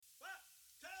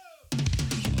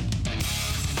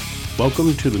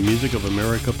Welcome to the Music of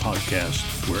America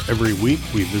podcast, where every week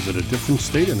we visit a different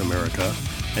state in America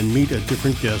and meet a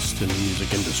different guest in the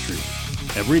music industry.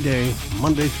 Every day,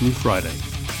 Monday through Friday.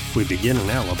 We begin in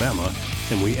Alabama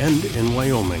and we end in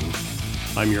Wyoming.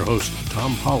 I'm your host,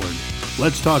 Tom Pollard.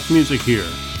 Let's talk music here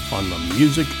on the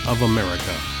Music of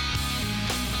America.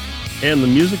 And the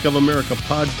Music of America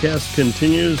podcast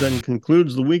continues and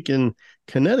concludes the week in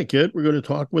Connecticut. We're going to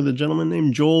talk with a gentleman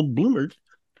named Joel Blumert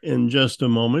in just a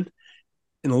moment.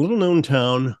 In a little-known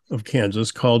town of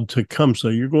Kansas called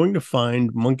Tecumseh, you're going to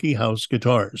find Monkey House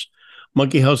Guitars.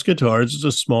 Monkey House Guitars is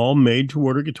a small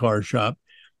made-to-order guitar shop.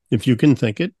 If you can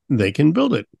think it, they can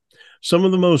build it. Some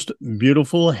of the most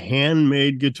beautiful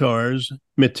handmade guitars,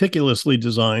 meticulously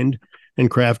designed and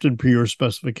crafted per your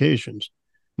specifications.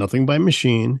 Nothing by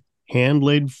machine,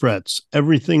 hand-laid frets,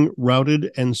 everything routed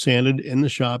and sanded in the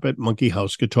shop at Monkey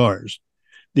House Guitars.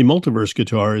 The Multiverse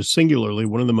guitar is singularly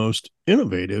one of the most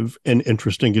innovative and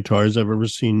interesting guitars I've ever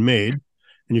seen made,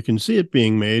 and you can see it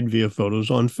being made via photos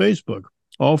on Facebook,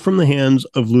 all from the hands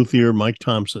of luthier Mike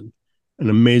Thompson, an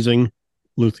amazing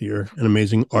luthier, an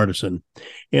amazing artisan.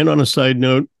 And on a side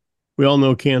note, we all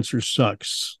know cancer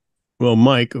sucks. Well,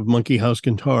 Mike of Monkey House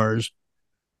Guitars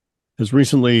has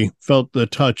recently felt the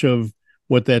touch of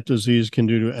what that disease can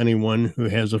do to anyone who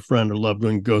has a friend or loved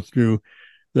one go through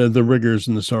the rigors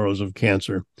and the sorrows of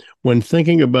cancer. When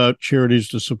thinking about charities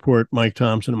to support Mike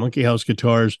Thompson and Monkey House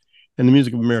Guitars and the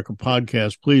Music of America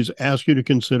podcast, please ask you to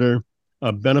consider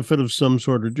a benefit of some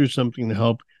sort or do something to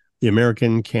help the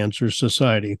American Cancer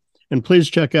Society. And please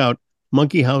check out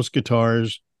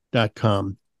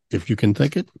monkeyhouseguitars.com. If you can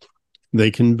think it,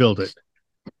 they can build it.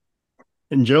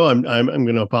 And Joe, I'm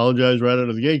going to apologize right out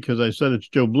of the gate because I said it's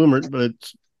Joe Blumert, but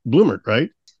it's Blumert, right?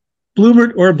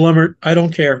 Blumert or Blumert, I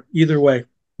don't care. Either way.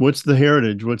 What's the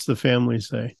heritage? What's the family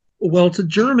say? Well, it's a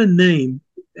German name.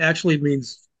 Actually, it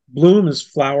means bloom is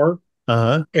flower,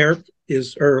 earth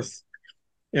is earth.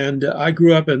 And I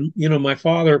grew up and, my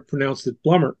father pronounced it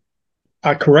Blumert.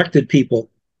 I corrected people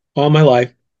all my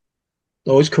life.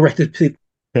 Always corrected people.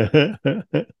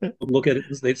 Look at it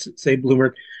and they'd say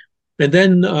Blumert. And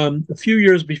then a few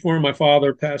years before my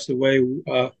father passed away,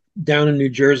 down in New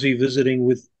Jersey visiting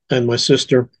with and my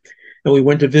sister, and we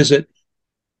went to visit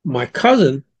my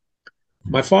cousin.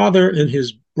 My father and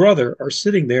his brother are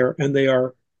sitting there and they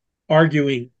are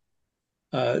arguing.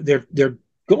 They're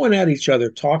going at each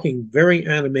other, talking very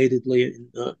animatedly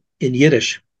in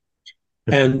Yiddish.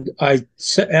 And I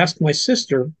asked my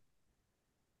sister,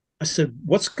 I said,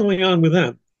 what's going on with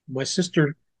them? My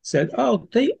sister said, oh,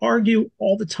 they argue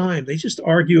all the time. They just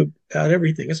argue about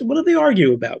everything. I said, what do they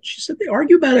argue about? She said, they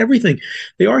argue about everything.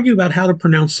 They argue about how to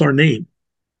pronounce our name.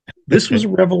 This was a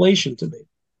revelation to me.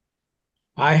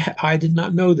 I did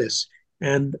not know this.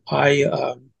 And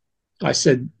I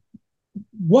said,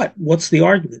 what's the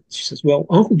argument? She says, well,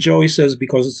 Uncle Joey says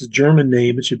because it's a German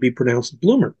name, it should be pronounced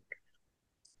Blumert.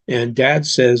 And Dad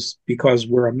says because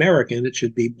we're American, it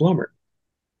should be Blumert.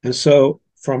 And so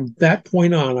from that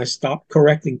point on, I stopped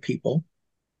correcting people.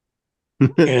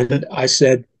 And I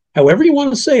said, however you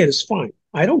want to say it is fine.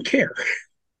 I don't care.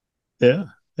 Yeah,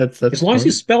 that's as long as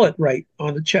you spell it right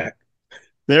on the check.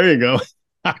 There you go.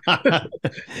 I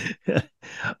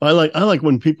like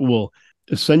when people will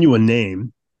send you a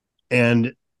name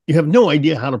and you have no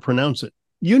idea how to pronounce it.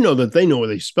 You know that they know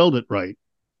they spelled it right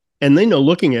and they know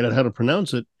looking at it how to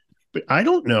pronounce it, but I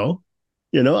don't know.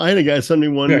 I had a guy send me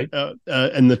one right.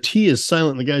 And the T is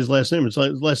silent in the guy's last name. His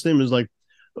last name is like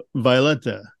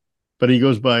Violetta, but he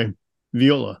goes by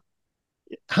Viola.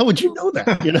 How would you know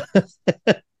that?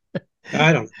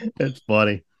 I don't know. That's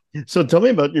funny. So tell me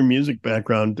about your music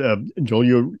background,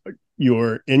 Joel.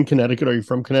 You're in Connecticut. Are you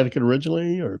from Connecticut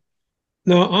originally, or?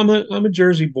 No, I'm a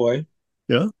Jersey boy.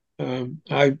 Yeah. I'm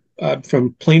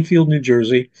from Plainfield, New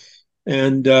Jersey,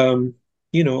 and I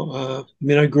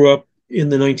grew up in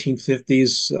the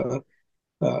 1950s,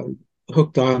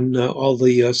 hooked on all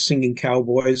the singing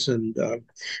cowboys, and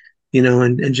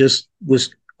and just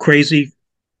was crazy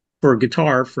for a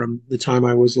guitar from the time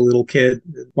I was a little kid,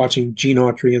 watching Gene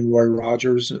Autry and Roy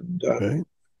Rogers, and okay.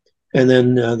 And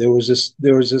then there was this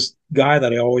guy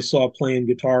that I always saw playing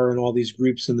guitar in all these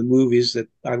groups in the movies that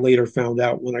I later found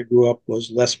out when I grew up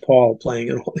was Les Paul playing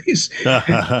in all these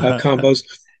combos.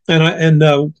 And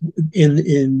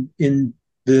in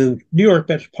the New York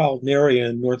metropolitan area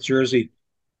in North Jersey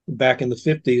back in the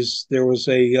 50s, there was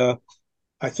I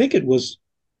think it was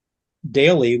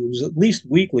daily, it was at least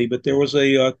weekly, but there was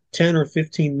a 10 or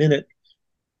 15 minute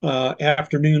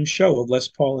afternoon show of Les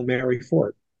Paul and Mary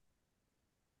Ford.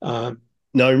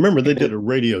 Now, I remember they did a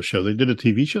radio show. They did a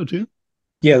TV show too?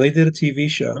 Yeah, they did a TV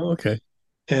show. Oh, okay.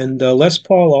 And Les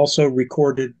Paul also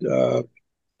recorded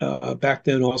back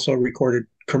then. Also recorded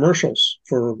commercials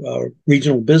for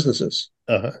regional businesses.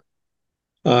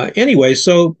 Uh-huh. Anyway,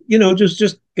 so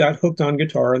just got hooked on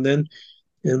guitar, and then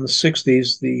in the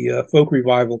 '60s, the folk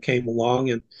revival came along,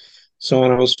 and so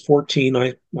when I was 14,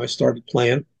 I started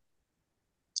playing,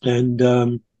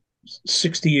 and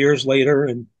 60 years later,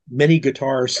 and many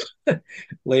guitars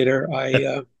later,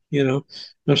 I'm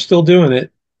still doing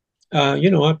it.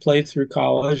 I played through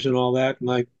college and all that,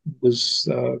 and I was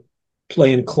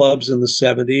playing clubs in the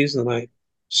 '70s, and I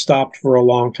stopped for a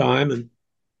long time. And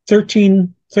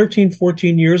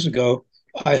 14 years ago,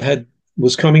 I had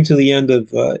was coming to the end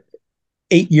of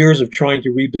 8 years of trying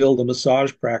to rebuild a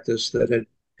massage practice that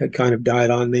had kind of died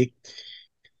on me.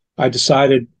 I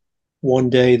decided one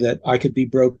day that I could be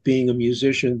broke being a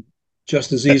musician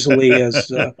just as easily as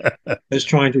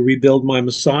trying to rebuild my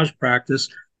massage practice.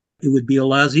 It would be a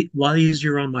lot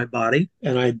easier on my body,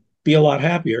 and I'd be a lot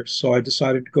happier. So I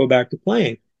decided to go back to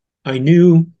playing. I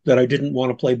knew that I didn't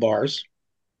want to play bars.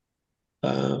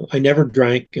 I never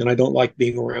drank, and I don't like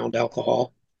being around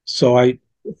alcohol. So I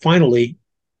finally,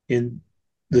 in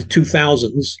the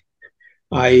 2000s,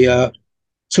 I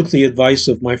took the advice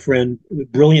of my friend, a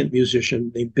brilliant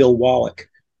musician named Bill Wallach,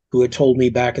 who had told me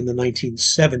back in the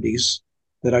 1970s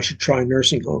that I should try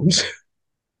nursing homes.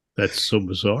 That's so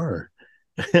bizarre.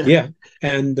 Yeah,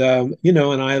 and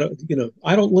and I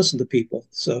don't listen to people,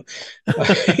 so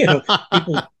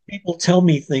people tell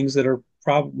me things that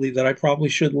I probably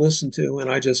should listen to,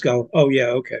 and I just go, oh yeah,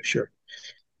 okay, sure.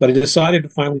 But I decided to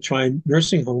finally try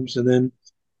nursing homes, and then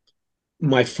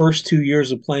my first 2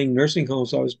 years of playing nursing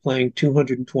homes, I was playing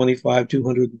 225,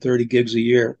 230 gigs a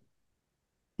year.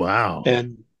 Wow.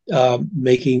 And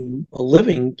making a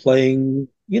living playing,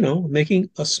 making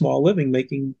a small living,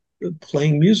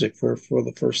 playing music for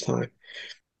the first time.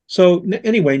 So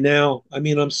anyway, now, I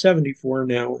mean, I'm 74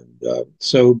 now. And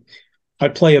so I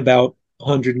play about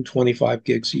 125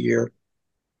 gigs a year,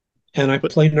 and I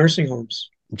But play nursing homes.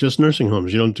 just nursing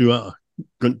homes. You don't go out.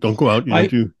 You don't I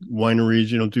do wineries.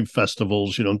 You don't do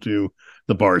festivals. You don't do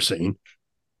the bar scene.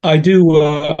 I do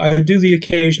the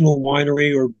occasional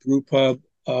winery or brew pub.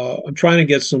 I'm trying to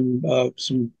get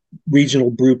some regional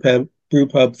brew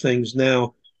pub things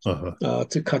now Uh-huh.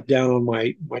 to cut down on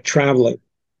my traveling.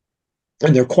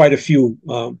 And there are quite a few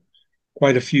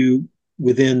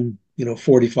within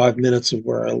 45 minutes of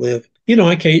where I live.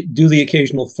 I can do the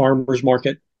occasional farmers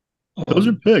market. Those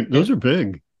are big. Yeah, Those are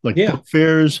big. Like yeah, book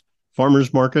fairs,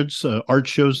 farmers markets, art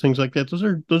shows, things like that.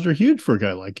 Those are huge for a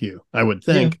guy like you, I would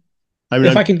yeah. think. I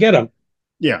mean, If I can get them,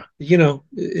 yeah.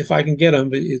 if I can get them,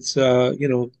 it's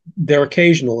they're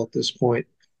occasional at this point.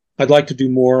 I'd like to do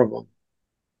more of them.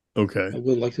 Okay. I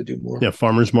would like to do more. Yeah,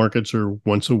 farmers markets are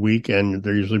once a week, and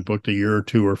they're usually booked a year or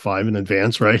two or five in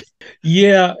advance, right?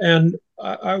 Yeah, and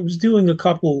I was doing a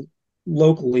couple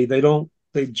locally.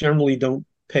 They generally don't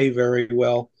pay very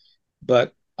well,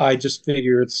 but I just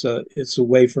figure it's a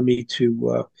way for me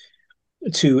to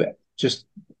just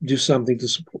do something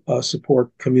to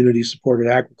support community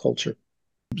supported agriculture.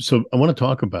 So I want to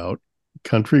talk about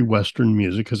country western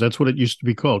music because that's what it used to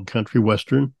be called, country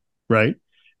western, right?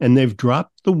 And they've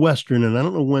dropped the western, and I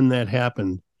don't know when that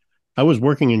happened. I was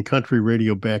working in country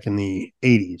radio back in the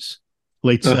 80s,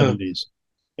 late Uh-huh. 70s.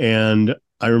 And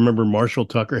I remember Marshall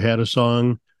Tucker had a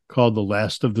song called The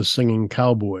Last of the Singing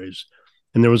Cowboys.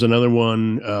 And there was another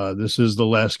one, This is the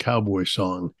Last Cowboy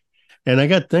Song. And I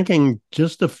got thinking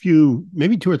just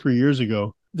maybe 2 or 3 years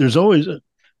ago, there's always,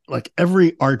 like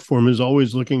every art form is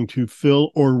always looking to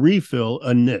fill or refill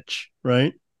a niche,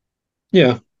 right?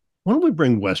 Yeah. Why don't we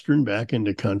bring Western back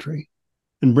into country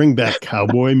and bring back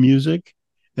cowboy music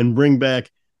and bring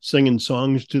back singing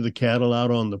songs to the cattle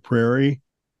out on the prairie?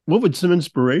 What would some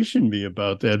inspiration be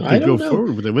about that to I go don't know.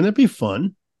 forward with it? Wouldn't that be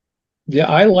fun?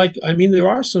 Yeah, I mean, there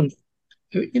are some,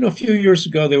 a few years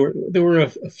ago, there were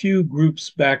a few groups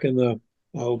back in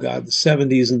oh God, the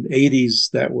 '70s and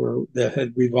 '80s that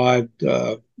had revived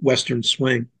Western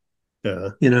swing.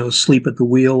 Yeah. Sleep at the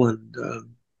Wheel, and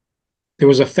there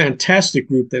was a fantastic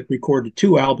group that recorded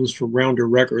two albums for Rounder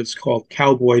Records called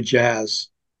Cowboy Jazz.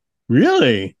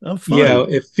 Really? Oh, Yeah,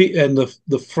 fun. and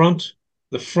the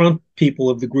front people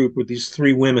of the group were these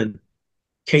three women: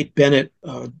 Kate Bennett,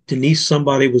 Denise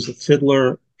somebody was the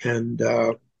fiddler, and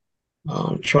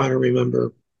trying to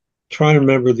remember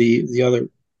the other.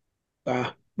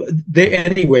 They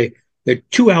anyway, the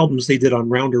two albums they did on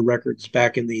Rounder Records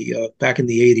back in the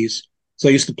 '80s. So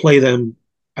I used to play them.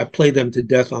 I played them to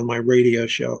death on my radio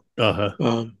show.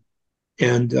 Uh-huh.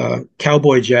 And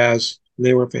Cowboy Jazz,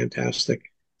 they were fantastic.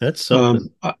 That's Um,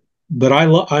 something. I, but I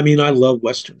love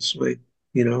Western swing.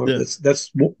 Yeah.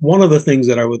 That's one of the things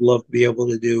that I would love to be able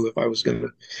to do if I was going to.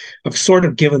 I've sort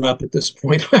of given up at this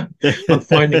point on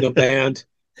finding a band,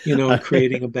 and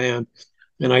creating a band.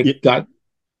 And Yeah.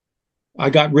 I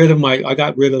got rid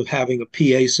of having a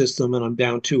PA system, and I'm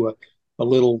down to a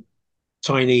little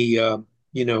tiny,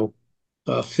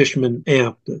 Fishman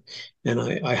amp, and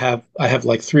I have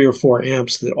like 3 or 4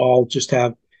 amps that all just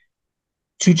have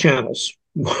 2 channels,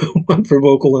 one for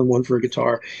vocal and one for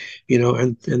guitar,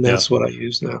 and Yeah. that's what I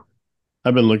use now.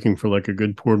 I've been looking for like a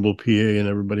good portable PA, and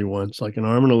everybody wants like an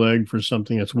arm and a leg for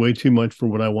something that's way too much for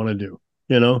what I want to do.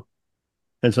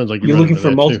 It sounds like you You're run looking into for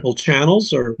that too. multiple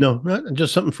channels, or No, not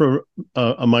just something for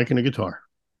a mic and a guitar.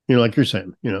 Like you're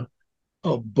saying.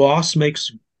 oh, Boss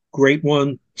makes great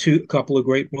one, a couple of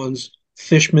great ones.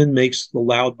 Fishman makes the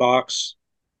loud box,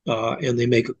 and they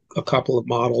make a couple of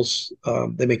models.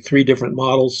 They make 3 different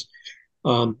models,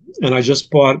 and I just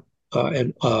bought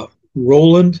an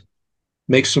Roland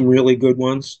makes some really good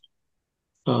ones.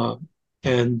 Uh,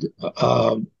 and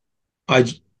I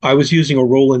I was using a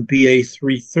Roland BA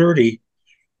 330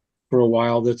 for a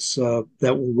while. That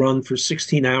will run for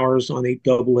 16 hours on 8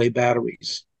 AA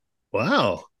batteries,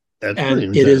 Wow, that's pretty and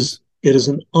it intense. is it is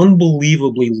an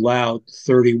unbelievably loud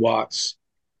 30 watts.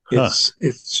 Huh.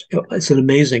 It's an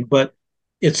amazing, but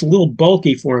it's a little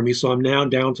bulky for me, so I'm now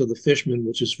down to the Fishman,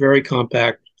 which is very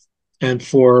compact, and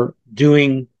for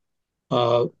doing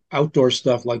outdoor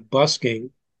stuff like busking,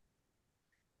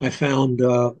 I found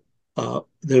a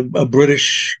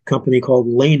British company called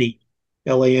Laney,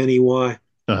 Laney.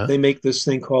 Uh-huh. They make this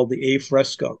thing called the A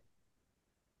Fresco,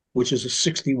 which is a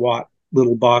 60-watt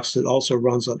little box that also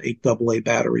runs on 8 AA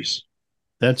batteries.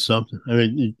 That's something. I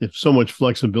mean, if so much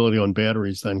flexibility on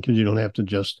batteries, then because you don't have to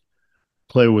just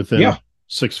play within Yeah,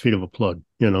 6 feet of a plug.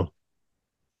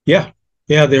 yeah,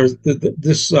 yeah. There's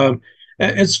this.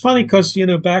 It's funny because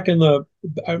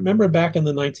I remember back in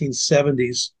the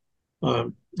 1970s,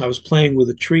 I was playing with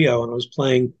a trio and I was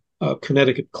playing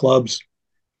Connecticut clubs,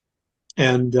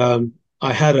 and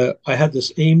I had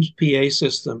this Ames PA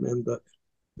system, and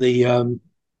the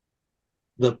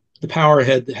the power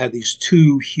head had these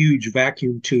 2 huge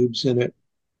vacuum tubes in it,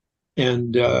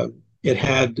 and it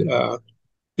had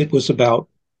it was about,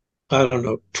 I don't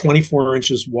know, 24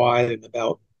 inches wide and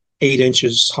about 8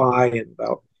 inches high and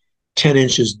about 10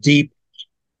 inches deep,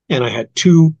 and I had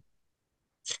 2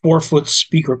 4-foot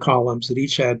speaker columns that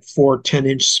each had 4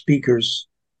 10-inch speakers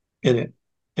in it,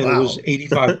 and Wow.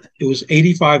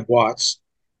 85 watts,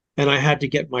 and I had to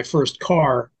get my first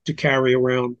car to carry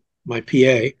around my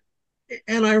PA.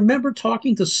 And I remember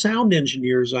talking to sound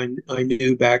engineers I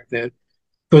knew back then,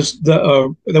 because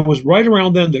that was right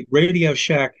around then that Radio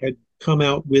Shack had come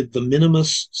out with the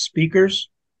Minimus speakers,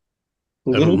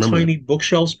 the I don't little remember that. tiny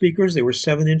bookshelf speakers. They were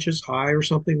 7 inches high or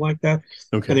something like that,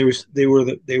 and Okay. they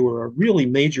were a really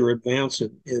major advance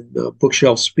in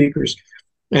bookshelf speakers.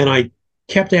 And I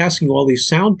kept asking all these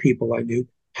sound people I knew,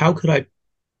 how could I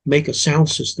make a sound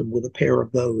system with a pair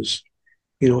of those?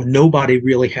 And nobody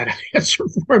really had an answer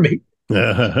for me.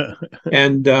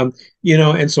 And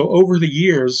and so over the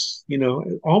years,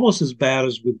 almost as bad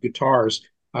as with guitars,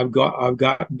 I've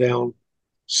gotten down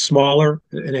smaller,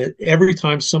 and every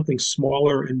time something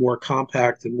smaller and more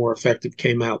compact and more effective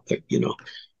came out, that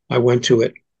I went to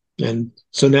it, and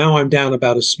so now I'm down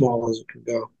about as small as it can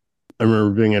go. I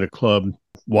remember being at a club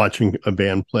watching a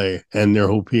band play, and their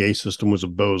whole PA system was a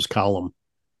Bose column.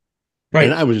 And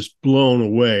Right. I was just blown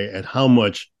away at how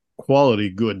much quality,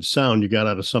 good sound you got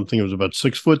out of something that was about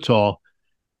 6 foot tall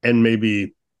and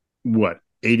maybe what,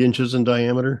 8 inches in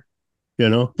diameter? You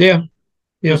know, Yeah.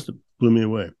 Yeah. just blew me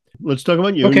away. Let's talk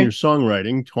about you and your Okay.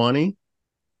 songwriting. Tawny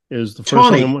is the first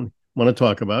song I Tawny. want to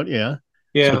talk about. Yeah.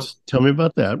 So Yeah. tell me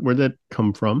about that. Where'd that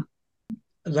come from?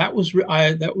 That was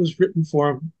written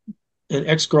for an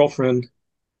ex-girlfriend,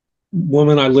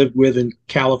 woman I lived with in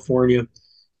California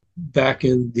back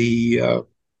in the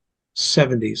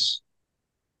 70s.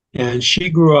 And she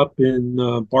grew up in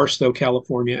Barstow,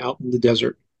 California, out in the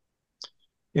desert.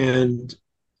 And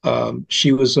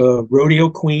she was a rodeo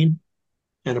queen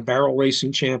and a barrel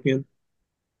racing champion.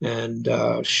 And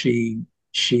she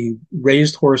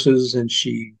raised horses, and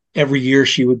she every year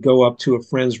she would go up to a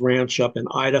friend's ranch up in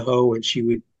Idaho, and she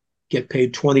would get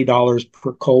paid $20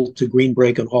 per colt to green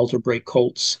break and halter break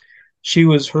colts.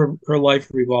 Her life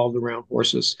revolved around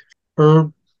horses.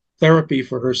 Her therapy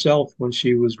for herself when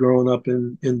she was growing up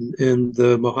in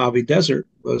the Mojave Desert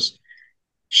was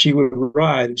she would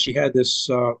ride, and she had this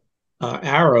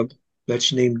Arab that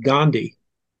she named Gandhi.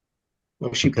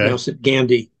 Well, she Okay. pronounced it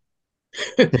Gandhi.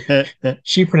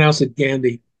 She pronounced it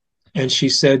Gandhi, and she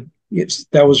said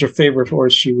that was her favorite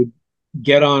horse. She would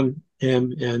get on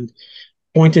him, and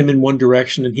point him in one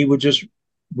direction, and he would just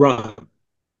run,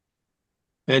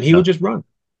 and he would just run.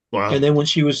 Wow. And then when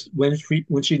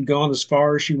she'd gone as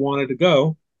far as she wanted to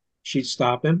go, she'd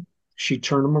stop him, she'd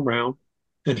turn him around,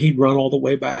 and he'd run all the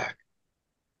way back.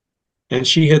 And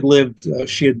she had been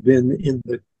in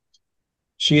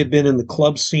the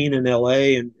club scene in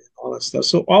LA and all that stuff.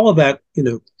 So all of that,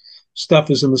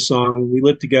 stuff is in the song. We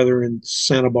lived together in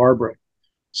Santa Barbara.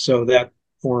 So that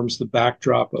forms the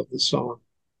backdrop of the song.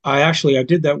 I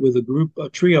did that with a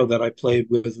trio that I played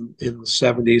with in the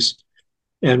 70s,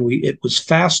 and it was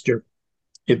faster.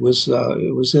 It was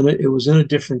in a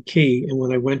different key. And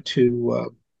when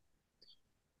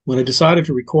I decided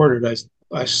to record it,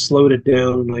 I slowed it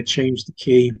down and I changed the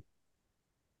key.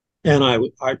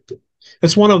 And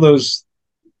it's one of those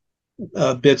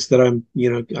bits that I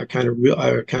kind of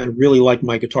really like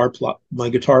my guitar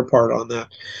part on that.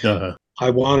 Uh-huh.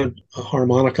 I wanted a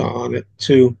harmonica on it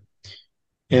too,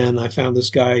 and I found this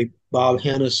guy Bob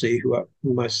Hennessy,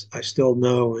 whom I still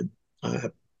know and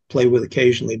play with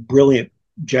occasionally. Brilliant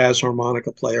jazz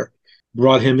harmonica player.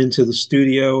 Brought him into the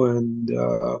studio, and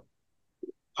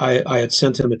I had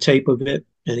sent him a tape of it,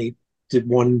 and he did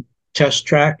one test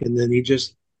track, and then he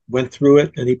just went through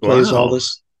it, and he Wow.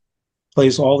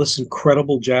 plays all this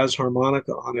incredible jazz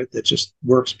harmonica on it that just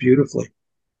works beautifully.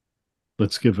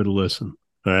 Let's give it a listen.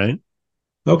 All right.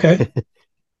 Okay. And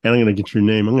I'm going to get your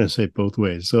name. I'm going to say it both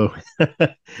ways. So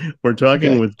we're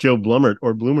talking with Joe Blumert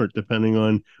or Blumert, depending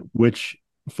on which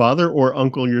father or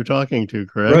uncle you're talking to,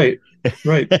 correct?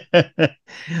 Right.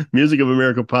 Music of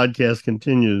America podcast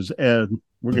continues, and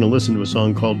we're going to listen to a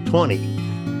song called Tawny.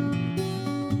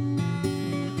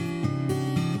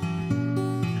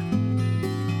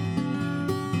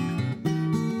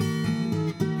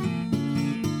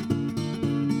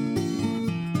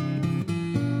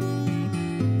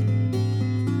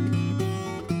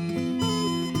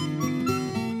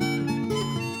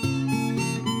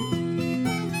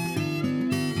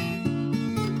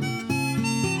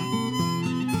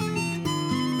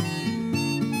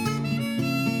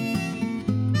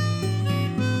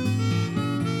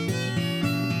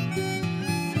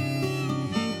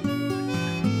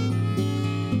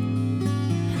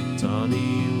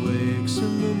 Tawny wakes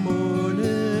in the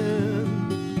morning,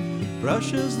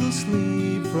 brushes the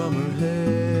sleep from her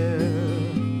hair,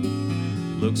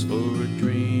 looks for a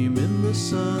dream in the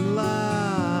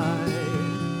sunlight,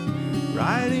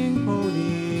 riding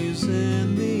ponies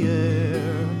in the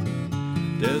air,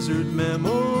 desert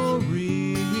memories,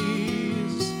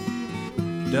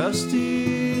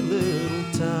 dusty little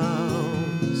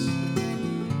towns,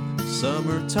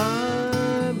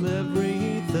 summertime,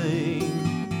 everything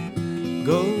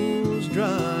goes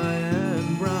dry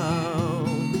and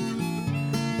brown.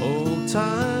 Old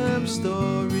time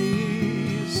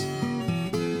stories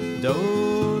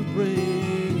don't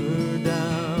bring her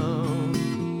down.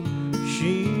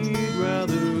 She'd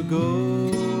rather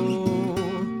go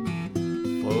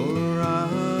for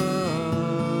a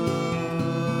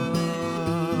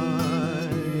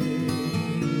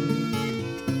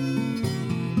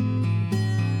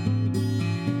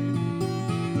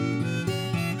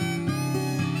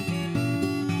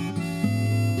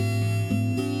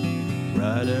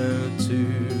right out to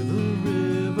the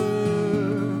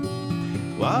river.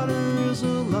 Water's a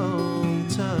long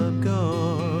time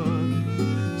gone.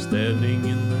 Standing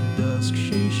in the dusk,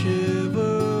 she shivers,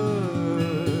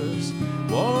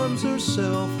 warms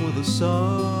herself with a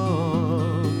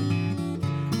song.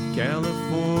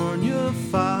 California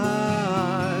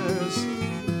fires,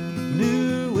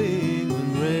 New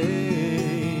England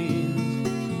rain.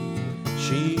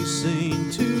 She's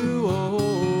seen two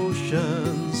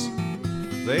oceans,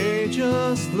 they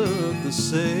just look the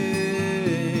same.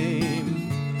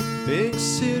 Big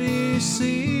city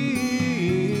scenes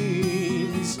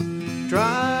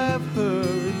drive her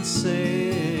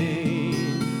insane.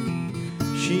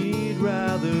 She'd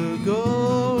rather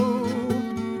go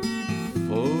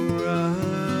for a ride.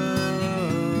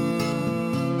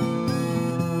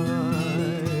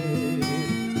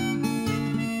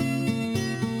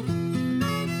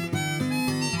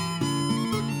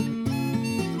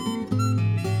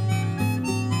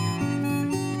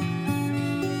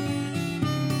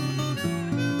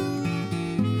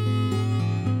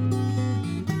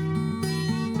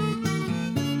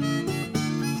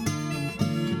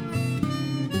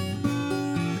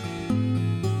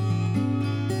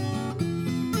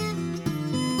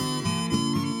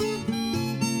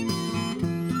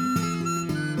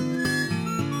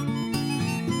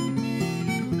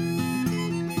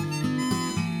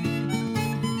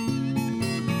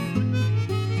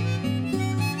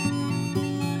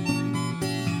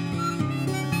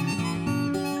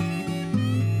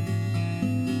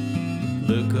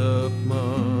 up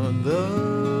on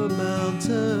the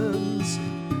mountains,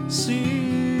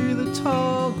 see the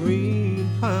tall green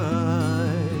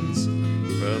pines.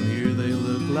 From here they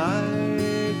look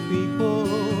like people,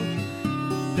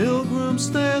 pilgrims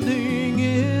standing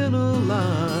in a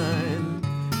line.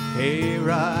 Hey,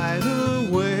 right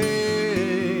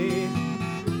away,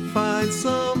 find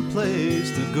some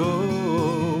place to go.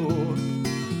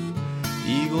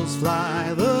 Eagles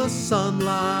fly the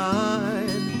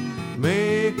sunline,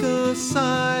 make a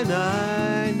sign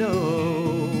I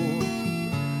know.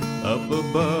 Up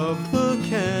above the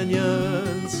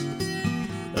canyons,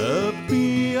 up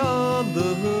beyond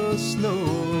the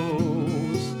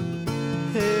snows.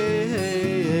 Hey,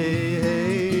 hey, hey,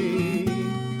 hey,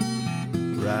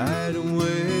 right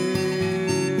away.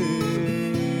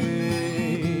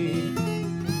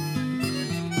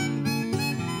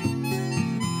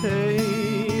 Hey,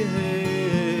 hey,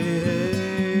 hey,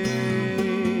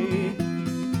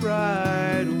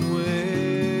 right away.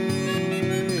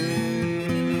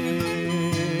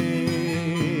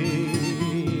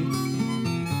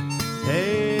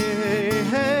 Hey, hey,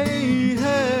 hey,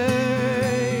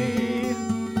 hey,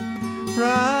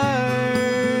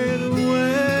 right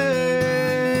away.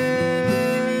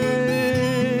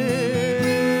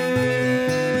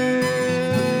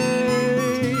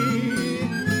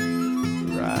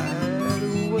 Right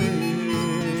away.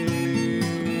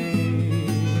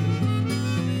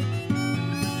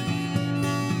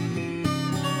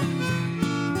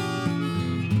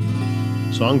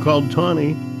 Song called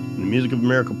Tawny. The Music of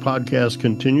America podcast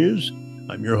continues.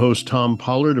 I'm your host, Tom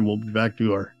Pollard, and we'll be back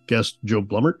to our guest, Joe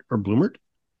Blumert, or Blumert.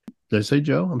 Did I say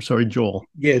Joe? I'm sorry, Joel.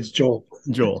 Yeah, it's Joel.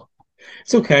 Joel.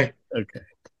 It's okay. Okay.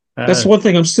 That's one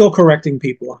thing I'm still correcting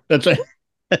people on. That's right.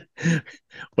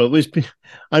 Well, at least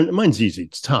mine's easy.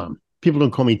 It's Tom. People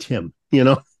don't call me Tim, you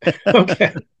know?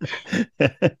 Okay.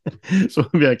 So we'll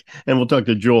be back, and we'll talk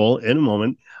to Joel in a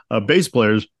moment. Bass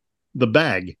players, The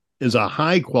Bag is a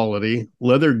high-quality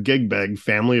leather gig bag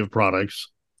family of products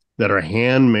that are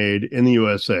handmade in the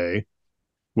USA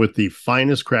with the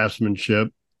finest craftsmanship,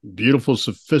 beautiful,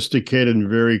 sophisticated, and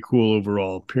very cool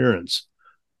overall appearance.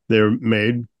 They're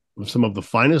made with some of the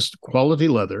finest quality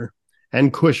leather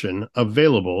and cushion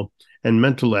available and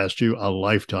meant to last you a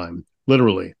lifetime.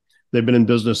 Literally, they've been in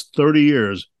business 30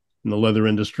 years in the leather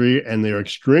industry, and they're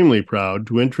extremely proud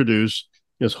to introduce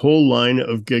this whole line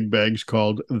of gig bags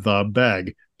called The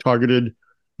Bag, targeted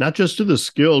not just to the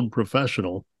skilled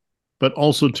professional, but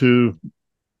also to,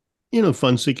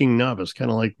 fun-seeking novice,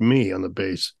 kind of like me on the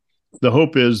bass. The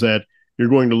hope is that you're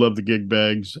going to love the gig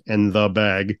bags and The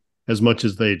Bag as much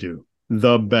as they do.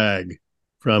 The Bag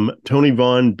from Tony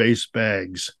Vaughn Bass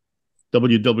Bags,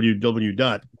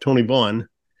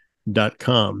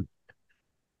 www.tonyvaughn.com.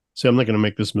 See, I'm not going to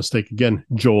make this mistake again,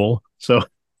 Joel. So,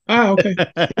 okay.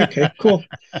 Okay, cool.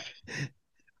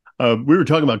 We were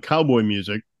talking about cowboy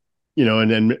music,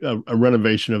 and then a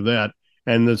renovation of that.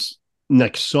 And this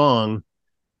next song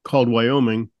called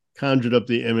Wyoming conjured up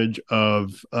the image of,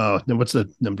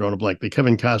 I'm drawing a blank, the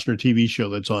Kevin Costner TV show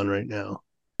that's on right now.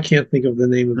 I can't think of the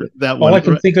name of it. That All one. I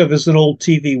can think of is an old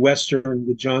TV Western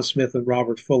with John Smith and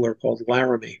Robert Fuller called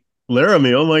Laramie.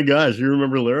 Laramie. Oh my gosh. You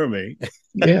remember Laramie.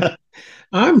 Yeah.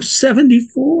 I'm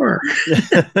 74.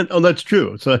 Oh, that's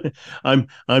true. So I'm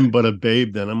but a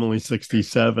babe then. I'm only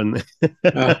 67.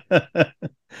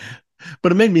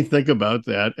 But it made me think about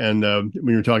that. And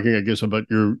when you're talking, I guess, about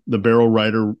the barrel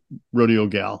rider rodeo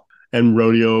gal and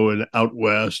rodeo and out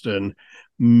west, and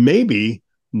maybe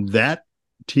that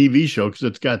TV show, because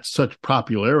it's got such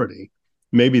popularity,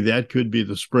 maybe that could be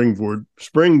the springboard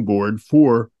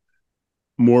for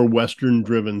more Western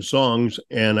driven songs.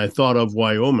 And I thought of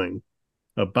Wyoming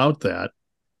about that.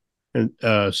 And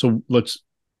so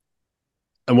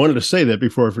I wanted to say that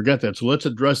before I forget that. So let's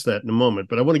address that in a moment,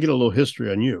 but I want to get a little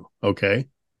history on you. Okay.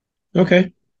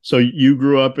 Okay. So you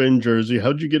grew up in Jersey.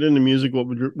 How'd you get into music? What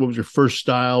was your first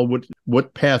style?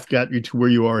 What path got you to where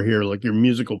you are here? Like your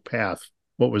musical path.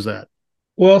 What was that?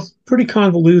 Well, pretty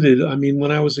convoluted. I mean,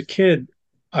 when I was a kid,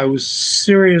 I was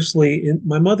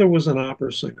my mother was an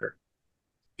opera singer.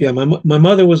 Yeah, my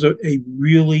mother was a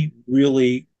really,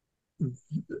 really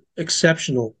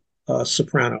exceptional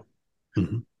soprano.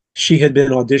 Mm-hmm. She had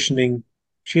been auditioning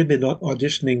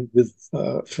with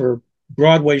for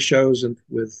Broadway shows and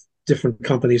with different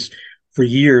companies for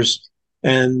years.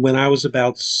 And when I was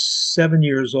about 7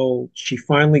 years old, she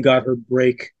finally got her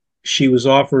break. She was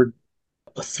offered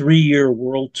a 3-year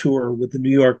world tour with the New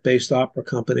York-based opera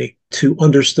company to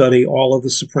understudy all of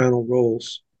the soprano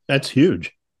roles. That's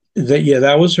huge.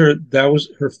 That was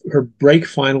her break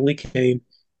finally came,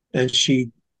 and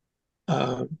she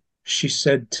she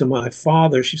said to my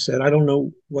father, she said, I don't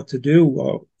know what to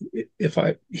do.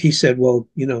 He said, well,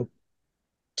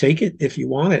 take it if you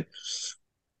want it.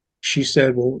 She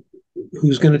said, well,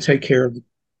 who's going to take care of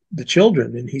the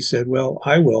children? And he said, well,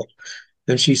 I will.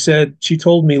 And she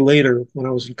told me later when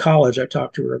I was in college, I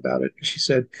talked to her about it. She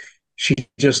said she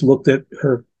just looked at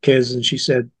her kids and she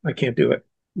said, I can't do it.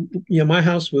 Yeah, my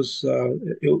house was,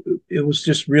 it was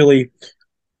just really,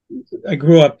 I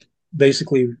grew up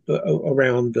basically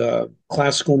around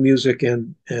classical music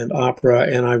and opera.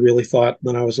 And I really thought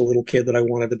when I was a little kid that I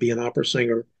wanted to be an opera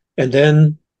singer. And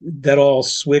then that all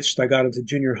switched. I got into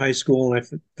junior high school and I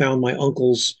found my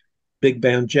uncle's big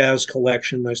band jazz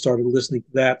collection. I started listening to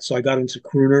that. So I got into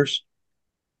crooners.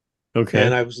 Okay.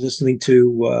 And I was listening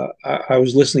to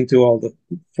all the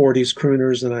 40s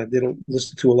crooners, and I didn't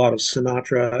listen to a lot of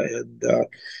Sinatra and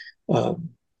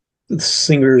the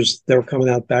singers that were coming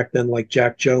out back then, like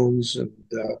Jack Jones and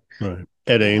right.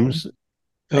 Ed Ames.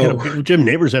 Oh, Jim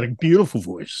Nabors had a beautiful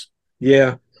voice.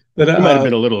 Yeah, but he might have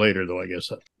been a little later, though. I guess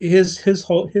his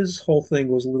whole thing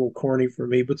was a little corny for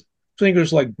me. But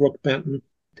singers like Brooke Benton,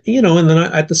 and then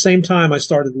at the same time I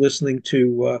started listening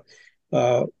to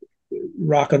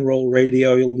rock and roll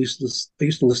radio. I used to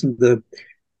listen to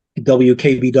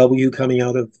WKBW coming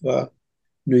out of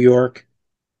New York,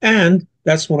 and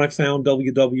that's when I found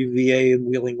WWVA in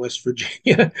Wheeling, West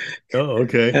Virginia. Oh,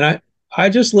 okay. And I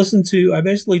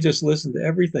basically just listened to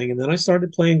everything. And then I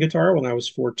started playing guitar when I was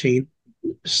 14.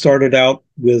 Started out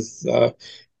with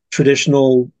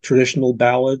traditional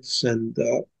ballads and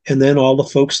then all the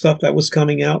folk stuff that was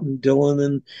coming out, and Dylan,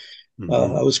 and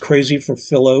I was crazy for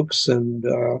Phil Oakes and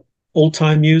old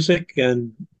time music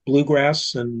and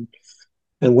bluegrass, and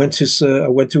I went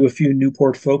to a few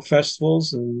Newport folk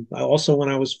festivals. And I also, when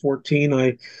I was 14,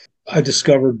 I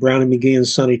discovered Brownie McGee and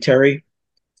Sonny Terry.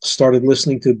 Started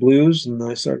listening to blues, and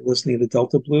I started listening to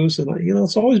Delta blues, and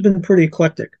it's always been pretty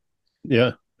eclectic.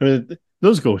 Yeah, I mean,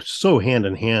 those go so hand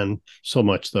in hand so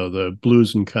much, though. The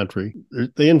blues and country,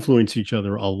 they influence each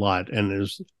other a lot. And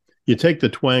you take the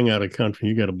twang out of country,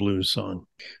 you got a blues song.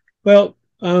 Well,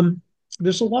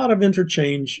 there's a lot of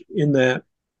interchange in that.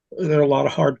 There are a lot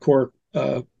of hardcore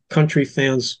country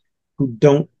fans who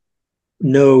don't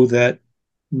know that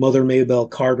Mother Maybelle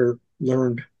Carter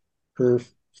learned her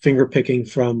finger picking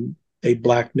from a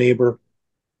black neighbor.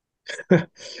 I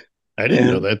didn't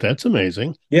know that. That's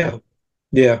amazing. Yeah.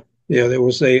 There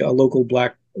was a local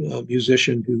black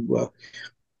musician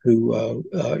who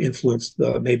influenced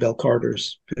Maybelle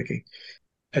Carter's picking.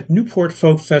 At Newport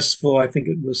Folk Festival, I think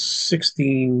it was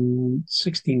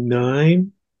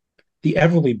 1669, the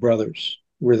Everly Brothers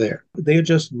were there. They had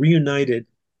just reunited,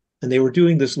 and they were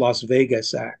doing this Las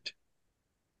Vegas act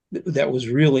that was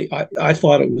really, I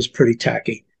thought it was pretty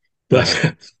tacky,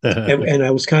 but and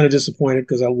I was kind of disappointed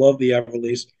because I love the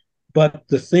Everlys. But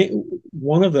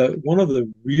one of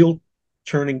the real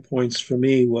turning points for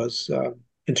me was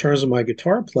in terms of my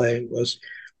guitar playing was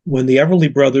when the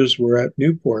Everly Brothers were at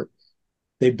Newport.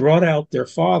 They brought out their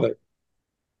father,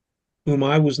 whom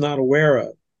I was not aware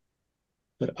of,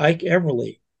 but Ike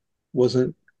Everly was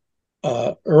an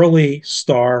early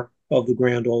star of the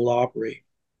Grand Ole Opry,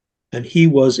 and he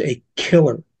was a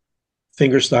killer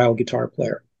fingerstyle guitar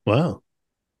player. Wow.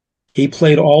 He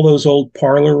played all those old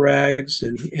parlor rags,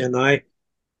 and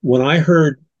when I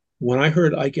heard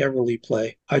Ike Everly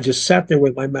play, I just sat there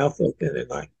with my mouth open,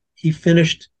 and he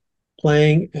finished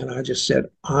playing, and I just said,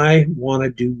 I want to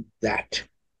do that.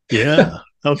 Yeah.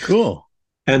 Oh, cool.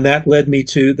 And that led me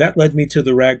to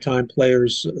the ragtime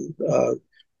players of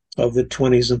the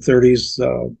 20s and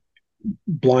 30s,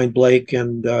 Blind Blake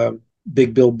and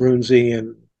Big Bill Brunsey,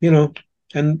 and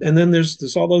and then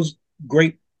there's all those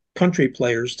great country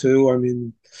players too. I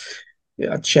mean,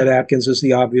 Chet Atkins is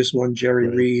the obvious one. Jerry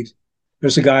Reed.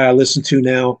 There's a guy I listen to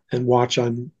now and watch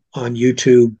on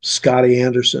YouTube, Scotty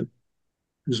Anderson,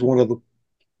 who's one of the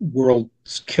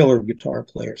world's killer guitar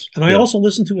players. And I also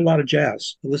listen to a lot of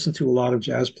jazz. I listen to a lot of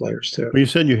jazz players too. Well, you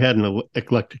said you had an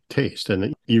eclectic taste,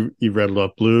 and you read a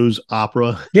lot of blues,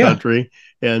 opera, country,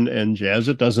 and jazz.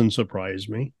 It doesn't surprise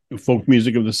me. Folk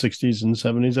music of the 60s and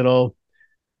 70s,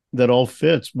 that all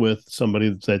fits with somebody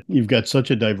that you've got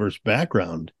such a diverse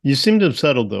background. You seem to have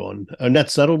settled, though, on not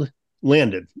settled,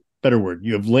 landed. Better word.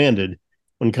 You have landed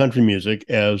on country music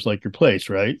as like your place,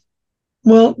 right?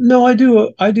 Well, no, I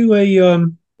do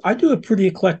a pretty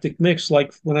eclectic mix.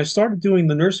 Like when I started doing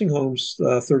the nursing homes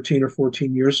 13 or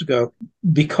 14 years ago,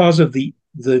 because of the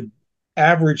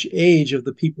average age of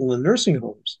the people in nursing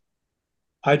homes,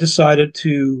 I decided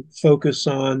to focus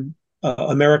on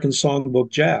American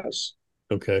songbook jazz.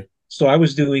 Okay. So I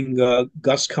was doing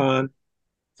Gus Kahn,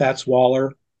 Fats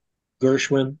Waller,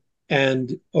 Gershwin,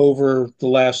 And over the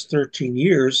last 13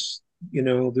 years,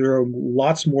 there are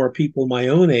lots more people my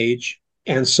own age.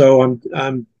 And so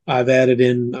I've added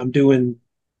in, I'm doing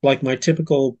like my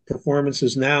typical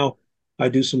performances now. I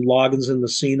do some Loggins and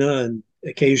Messina and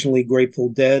occasionally Grateful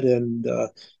Dead, and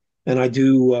I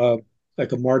do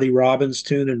like a Marty Robbins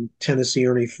tune and Tennessee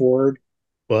Ernie Ford.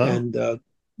 Wow. And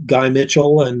Guy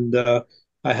Mitchell. And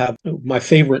I have my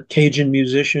favorite Cajun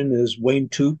musician is Wayne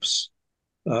Toops.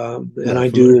 And Not I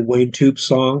do a familiar. Wayne Toops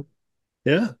song.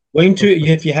 Yeah. Wayne Toops,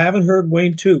 if you haven't heard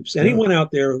Wayne Toops, No. anyone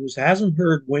out there who hasn't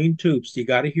heard Wayne Toops, you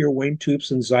got to hear Wayne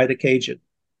Toops and Zyda Cajun.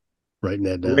 Writing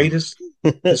that down. Greatest,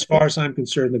 as far as I'm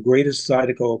concerned, the greatest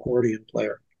Zydeco accordion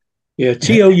player. Yeah,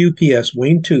 Toups,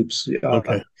 Wayne Toops.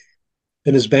 Okay.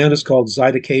 And his band is called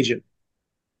Zyda Cajun.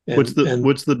 And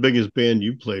What's the biggest band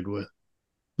you played with?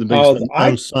 The biggest oh,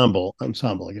 ensemble,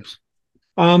 I guess.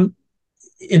 um,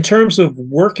 in terms of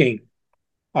working,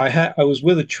 I was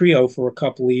with a trio for a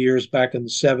couple of years back in the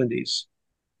 70s.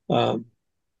 Um,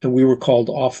 and we were called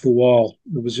Off the Wall.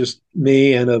 It was just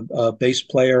me and a bass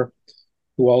player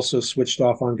who also switched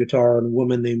off on guitar, and a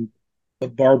woman named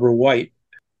Barbara White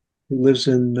who lives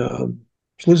in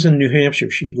New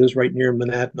Hampshire. She lives right near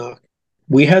Monadnock.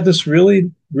 We had this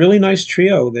really really nice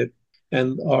trio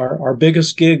and our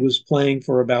biggest gig was playing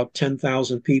for about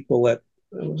 10,000 people at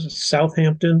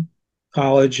Southampton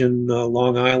College in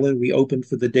Long Island. We opened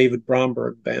for the David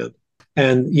Bromberg band,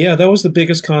 and yeah, that was the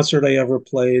biggest concert I ever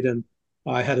played. And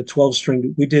I had a 12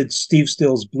 string. We did Steve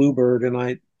Still's Bluebird, and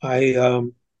I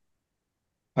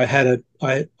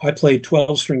played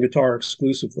 12 string guitar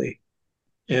exclusively,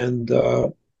 and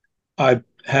I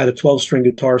had a 12 string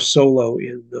guitar solo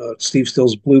in Steve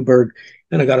Still's Bluebird,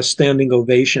 and I got a standing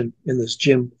ovation in this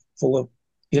gym full of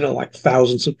like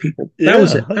thousands of people. That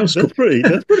was Yeah, it. That was cool.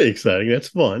 that's pretty exciting. That's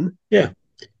fun. Yeah,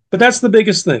 but that's the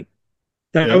biggest thing.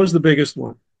 That Yeah. was the biggest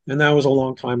one, and that was a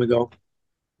long time ago.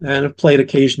 And I've played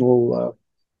occasional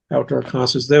outdoor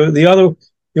concerts. The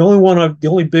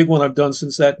only big one I've done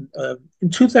since that. In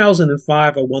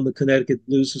 2005, I won the Connecticut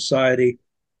Blues Society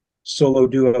Solo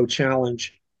Duo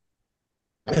Challenge,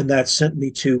 and that sent me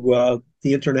to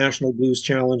the International Blues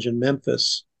Challenge in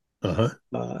Memphis Uh-huh.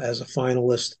 as a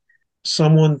finalist.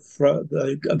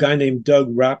 A guy named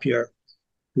Doug Rapier,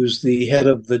 who's the head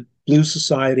of the Blues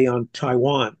Society on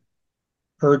Taiwan,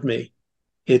 heard me.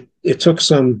 It took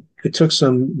some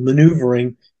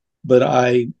maneuvering, but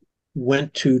I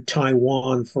went to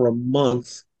Taiwan for a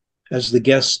month as the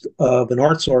guest of an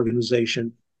arts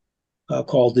organization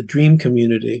called the Dream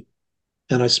Community,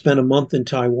 and I spent a month in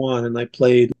Taiwan, and I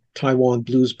played Taiwan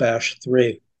Blues Bash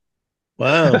 3.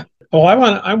 Wow. Oh,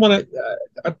 I want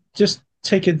to just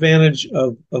take advantage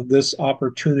of this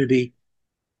opportunity.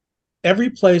 Every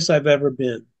place I've ever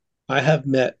been, I have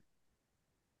met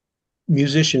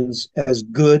musicians as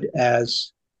good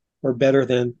as or better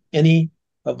than any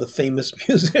of the famous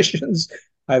musicians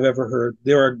I've ever heard.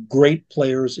 There are great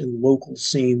players in local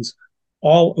scenes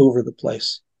all over the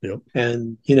place. Yep.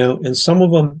 And some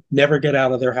of them never get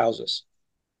out of their houses.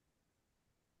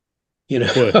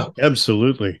 Boy,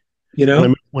 absolutely. You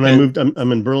know, When I moved,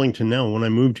 I'm in Burlington now. When I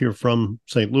moved here from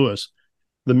St. Louis,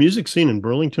 the music scene in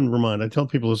Burlington, Vermont, I tell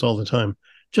people this all the time,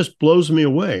 just blows me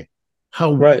away.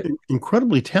 How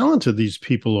incredibly talented these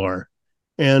people are.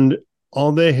 And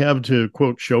all they have to,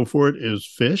 quote, show for it is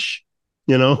fish,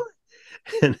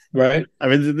 And right. I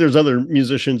mean, there's other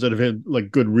musicians that have had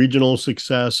like good regional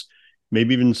success,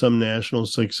 maybe even some national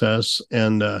success.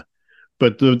 And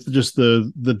but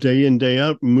the day in, day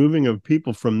out moving of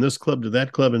people from this club to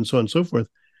that club and so on and so forth.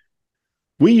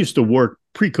 We used to work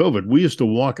pre-COVID. We used to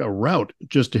walk a route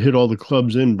just to hit all the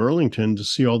clubs in Burlington to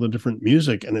see all the different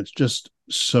music. And it's just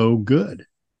so good,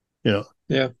 Yeah.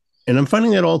 And I'm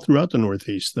finding that all throughout the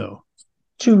Northeast, though.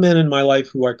 Two men in my life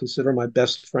who I consider my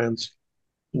best friends.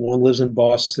 One lives in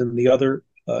Boston. The other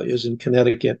is in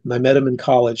Connecticut. And I met him in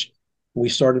college. We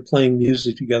started playing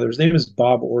music together. His name is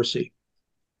Bob Orsi.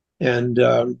 And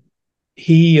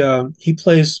he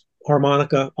plays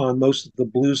harmonica on most of the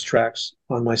blues tracks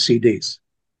on my CDs.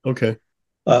 Okay.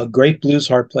 Great blues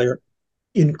harp player,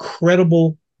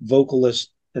 incredible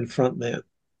vocalist and frontman.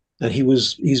 And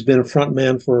he's been a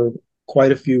frontman for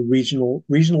quite a few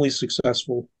regionally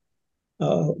successful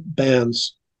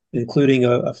bands, including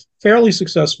a fairly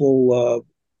successful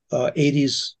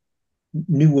 80s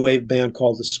new wave band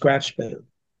called the Scratch Band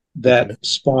that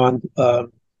spawned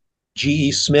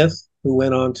G.E. Smith, who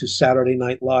went on to Saturday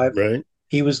Night Live. Right.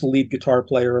 He was the lead guitar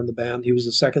player in the band. He was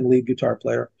the second lead guitar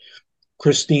player.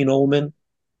 Christine Ullman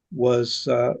was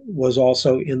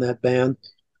also in that band.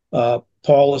 Paul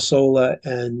Lasola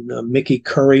and Mickey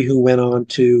Curry, who went on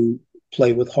to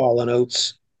play with Hall and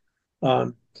Oates.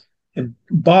 And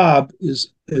Bob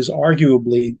is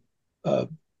arguably the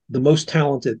most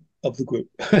talented of the group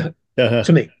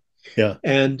to me. Yeah.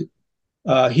 And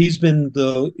he's been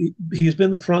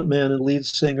the front man and lead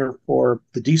singer for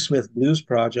the D. Smith Blues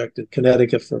Project in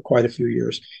Connecticut for quite a few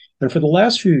years, and for the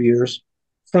last few years,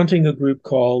 fronting a group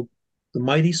called the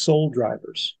Mighty Soul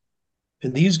Drivers.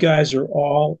 And these guys are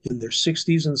all in their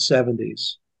 60s and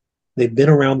 70s. They've been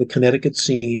around the Connecticut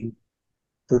scene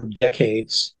for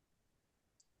decades.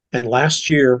 And last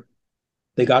year,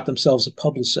 they got themselves a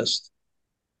publicist.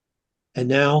 And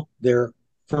now their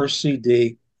first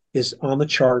CD is on the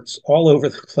charts all over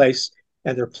the place.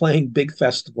 And they're playing big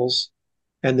festivals.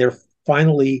 And they're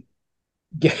finally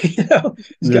getting,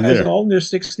 these guys are all in their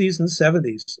 60s and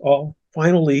 70s, all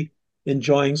finally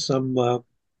enjoying some,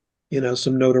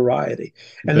 some notoriety.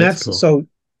 And that's cool. So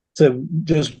to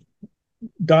just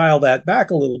dial that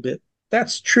back a little bit,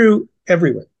 that's true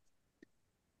everywhere.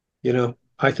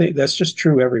 I think that's just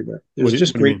true everywhere. There's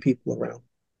just great people around.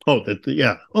 Oh,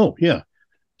 yeah. Oh, yeah.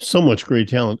 So much great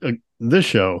talent.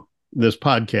 This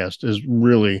podcast has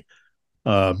really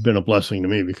been a blessing to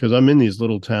me because I'm in these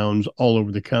little towns all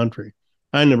over the country.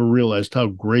 I never realized how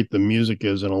great the music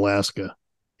is in Alaska,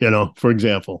 for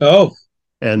example. Oh,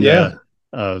 and yeah.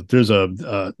 There's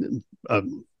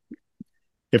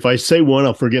if I say one,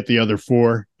 I'll forget the other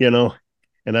four, and I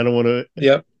don't want to.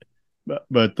 Yep.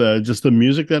 But just the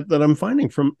music that I'm finding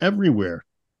from everywhere,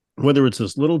 whether it's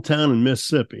this little town in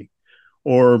Mississippi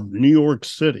or New York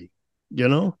City,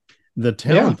 the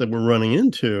talent that we're running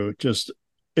into, just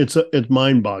it's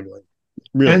mind boggling.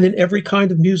 Really. And in every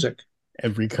kind of music.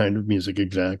 Every kind of music,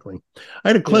 exactly. I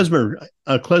had a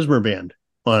klezmer band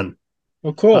on.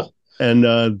 Oh, cool. And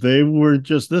they were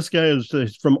this guy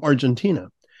is from Argentina.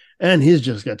 And he's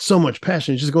just got so much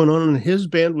passion. He's just going on. And his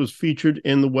band was featured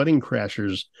in the Wedding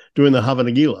Crashers doing the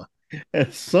Havanagila.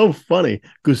 It's so funny.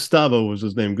 Gustavo was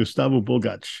his name. Gustavo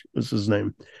Bulgac was his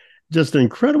name. Just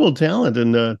incredible talent.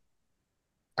 And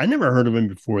I never heard of him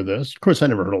before this. Of course, I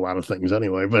never heard a lot of things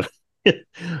anyway. But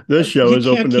this show is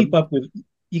open.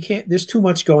 You can't. There's too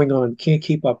much going on. Can't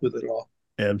keep up with it all.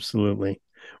 Absolutely.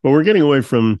 Well, we're getting away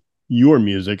from your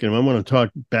music. And I want to talk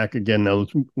back again now.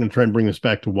 I'm going to try and bring this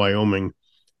back to Wyoming.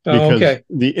 Because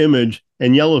the image,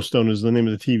 and Yellowstone is the name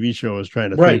of the TV show I was trying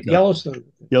to think of.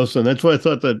 Yellowstone. That's why I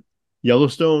thought that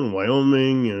Yellowstone,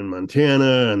 Wyoming, and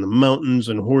Montana, and the mountains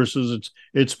and horses,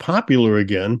 it's popular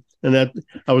again. And that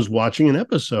I was watching an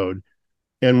episode,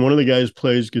 and one of the guys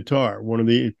plays guitar. One of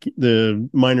the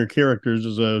minor characters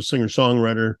is a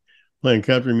singer-songwriter playing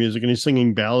country music, and he's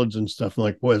singing ballads and stuff. I'm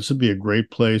like, boy, this would be a great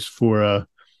place for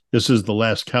this is the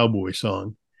last cowboy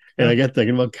song. And I got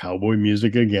thinking about cowboy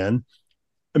music again.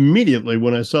 Immediately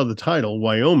when I saw the title,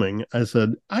 Wyoming, I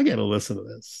said, I got to listen to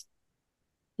this.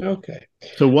 Okay.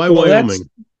 So why Wyoming?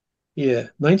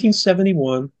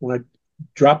 1971, when I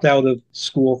dropped out of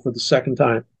school for the second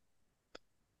time,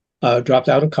 dropped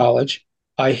out of college,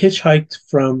 I hitchhiked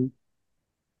from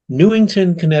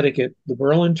Newington, Connecticut, the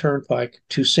Berlin Turnpike,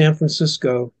 to San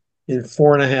Francisco in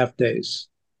 4.5 days.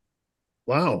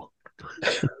 Wow.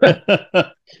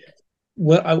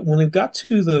 When I got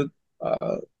to the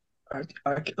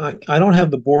I don't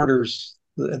have the borders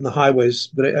and the highways,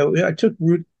 but I took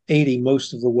Route 80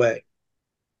 most of the way.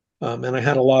 And I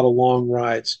had a lot of long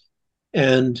rides.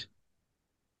 And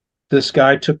this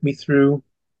guy took me through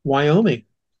Wyoming.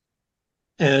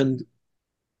 And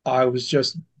I was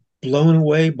just blown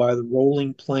away by the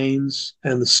rolling plains.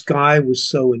 And the sky was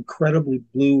so incredibly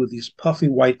blue with these puffy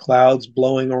white clouds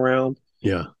blowing around.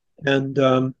 Yeah. And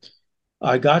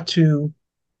I got to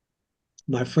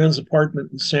my friend's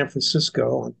apartment in San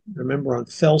Francisco. I remember on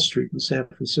Fell Street in San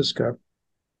Francisco,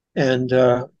 and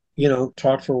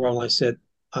talked for a while. And I said,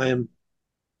 I am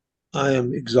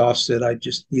exhausted. I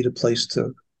just need a place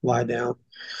to lie down.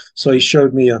 So he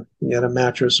showed me he had a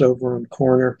mattress over in the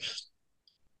corner.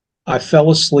 I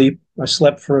fell asleep. I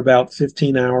slept for about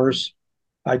 15 hours.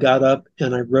 I got up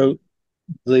and I wrote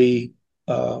the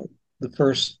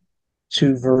first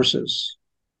 2 verses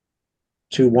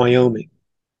to Wyoming.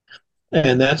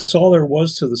 And that's all there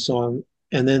was to the song.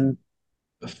 And then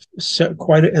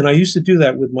and I used to do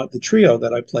that with the trio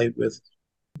that I played with.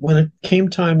 When it came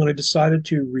time when I decided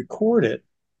to record it,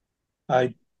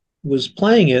 I was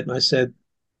playing it and I said,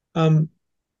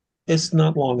 it's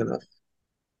not long enough.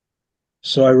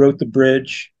 So I wrote the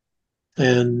bridge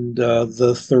and the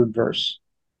 3rd verse.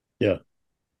 Yeah.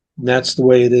 And that's the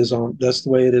way it is on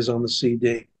the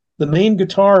CD. The main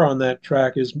guitar on that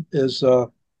track is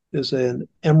an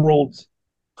emerald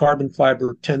carbon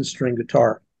fiber 10-string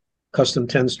guitar, custom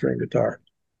 10-string guitar.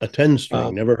 A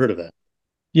 10-string, never heard of that.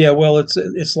 Yeah, well,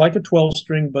 it's like a 12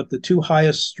 string, but the two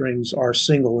highest strings are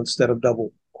single instead of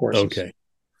double courses. Okay.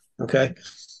 Okay.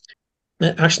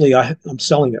 Actually, I'm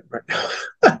selling it right now.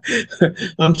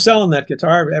 I'm selling that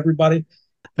guitar, everybody.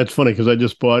 That's funny because I've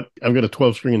got a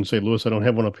 12 string in St. Louis. I don't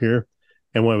have one up here.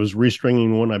 And when I was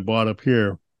restringing one I bought up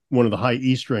here, one of the high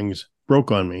E strings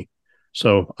broke on me.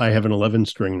 So I have an 11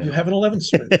 string now. You have an 11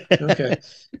 string. Okay.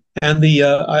 And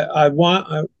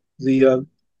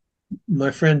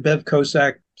my friend Bev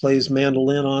Kosak plays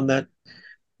mandolin on that.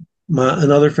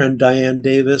 Another friend, Diane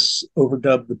Davis,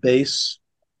 overdubbed the bass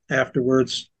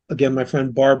afterwards. Again, my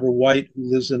friend Barbara White,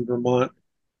 who lives in Vermont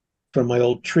from my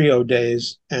old trio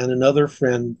days, and another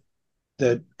friend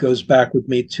that goes back with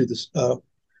me to the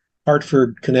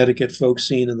Hartford, Connecticut folk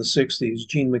scene in the 60s,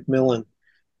 Gene McMillan.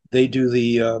 They do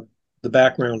the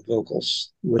background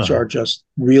vocals, which are just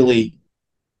really,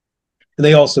 and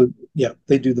they also,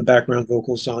 they do the background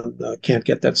vocals on Can't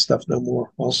Get That Stuff No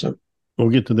More also. We'll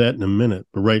get to that in a minute,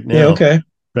 but right now,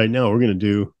 right now we're going to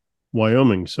do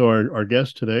Wyoming. So our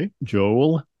guest today,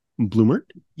 Joel Blumert.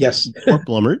 Yes. Or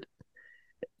Blumert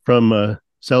from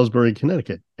Salisbury,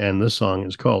 Connecticut. And this song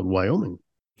is called Wyoming.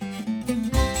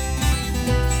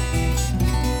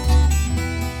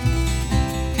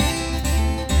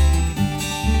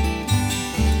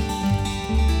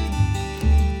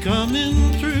 Coming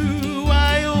through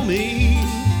Wyoming,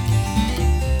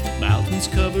 mountains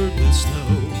covered with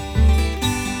snow,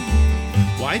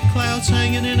 white clouds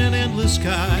hanging in an endless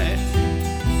sky,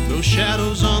 no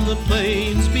shadows on the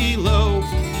plains below.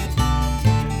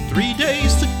 3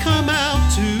 days to come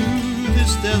out to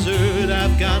this desert,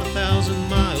 I've got 1,000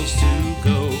 miles to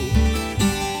go.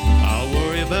 I'll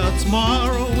worry about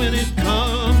tomorrow when it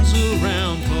comes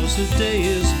around, 'cause today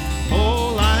is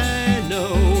all I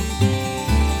know.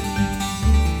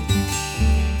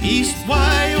 East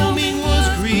Wyoming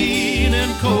was green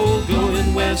and cold,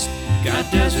 going west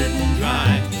got desert and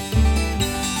dry.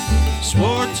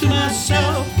 Swore to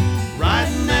myself,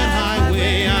 riding that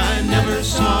highway, I never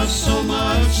saw so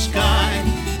much sky.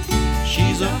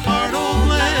 She's a hard old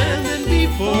land, and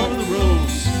before the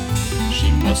roads,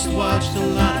 she must have watched a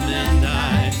lot of men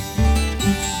die.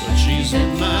 But she's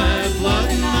in my blood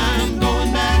and I'm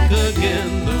going back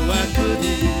again, though I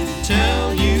couldn't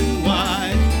tell you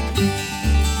why.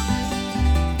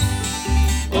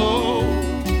 Oh,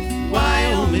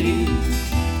 Wyoming,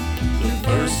 the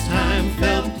first time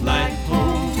felt like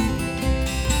home.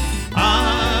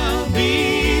 I'll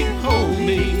be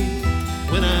homing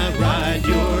when I ride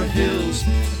your hills,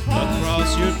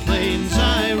 across your plains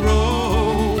I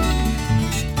roam.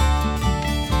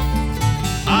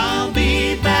 I'll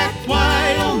be back,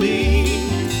 Wyoming,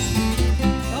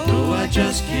 though I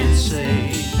just can't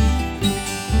say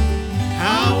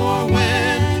how or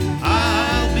when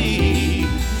I'll be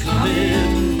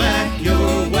coming back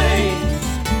your way.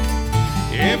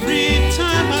 Every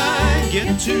time I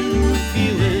get to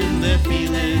feeling, that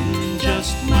feeling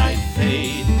just might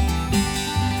fade,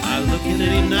 I look in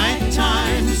any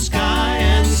nighttime sky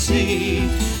and see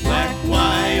black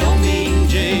Wyoming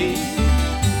jade.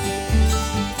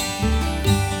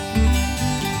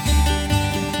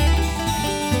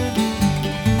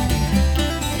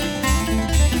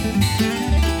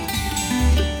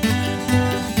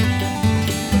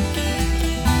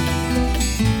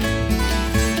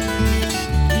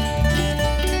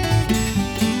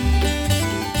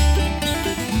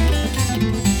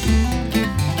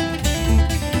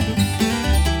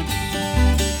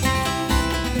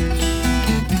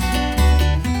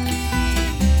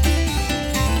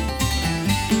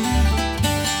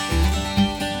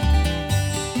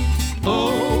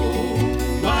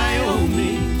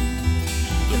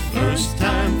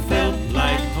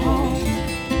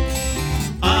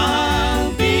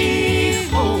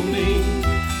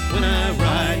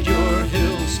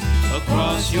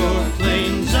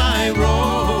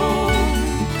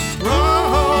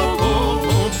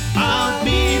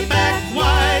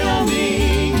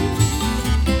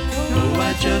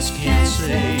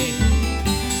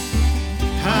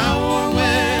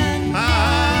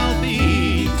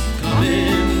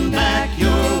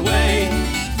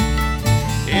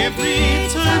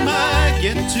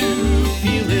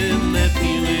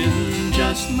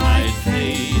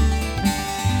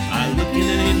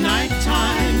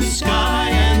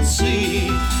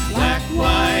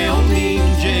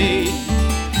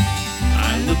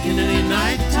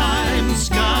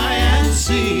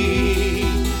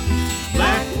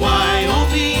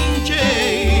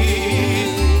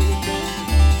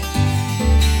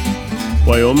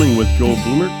 Wyoming with Joel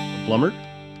Blumert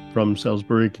from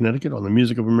Salisbury, Connecticut on the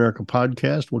Music of America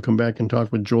podcast. We'll come back and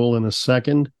talk with Joel in a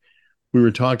second. We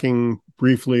were talking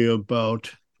briefly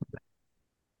about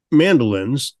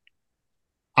mandolins,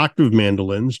 octave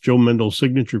mandolins, Joe Mendel's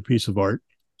signature piece of art,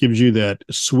 gives you that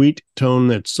sweet tone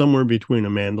that's somewhere between a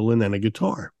mandolin and a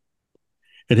guitar.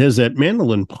 It has that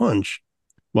mandolin punch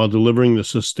while delivering the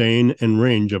sustain and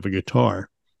range of a guitar,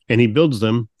 and he builds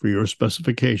them for your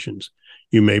specifications.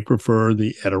 You may prefer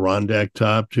the Adirondack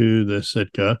top to the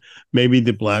Sitka, maybe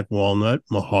the black walnut,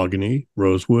 mahogany,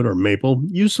 rosewood, or maple.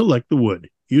 You select the wood,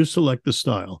 you select the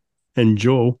style, and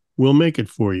Joe will make it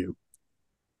for you.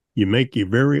 You make your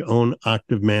very own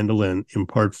octave mandolin,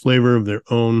 impart flavor of their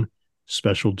own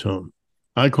special tone.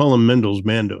 I call them Mendel's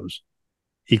Mandos.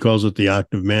 He calls it the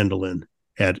octave mandolin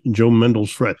at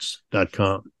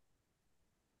joemendelsfrets.com.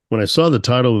 When I saw the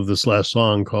title of this last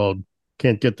song called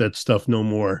Can't Get That Stuff No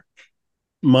More,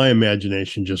 my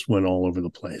imagination just went all over the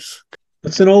place.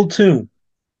 It's an old tune.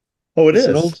 Oh, it's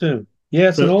an old tune. Yeah,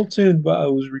 it's an old tune, but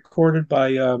it was recorded by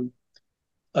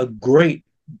a great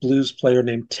blues player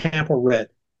named Tampa Red.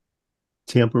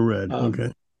 Tampa Red,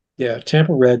 okay. Yeah,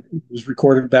 Tampa Red was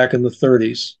recorded back in the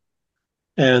 30s.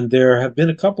 And there have been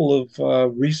a couple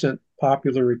of recent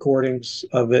popular recordings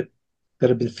of it that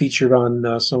have been featured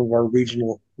on some of our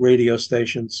regional radio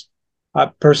stations. I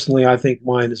think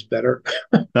mine is better.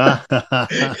 That's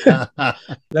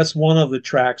one of the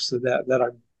tracks that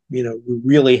I'm,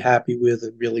 really happy with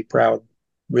and really proud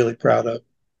of.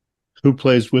 Who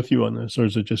plays with you on this, or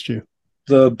is it just you?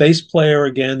 The bass player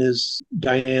again is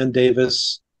Diane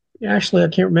Davis. Actually, I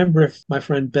can't remember if my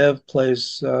friend Bev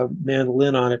plays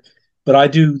mandolin on it, but I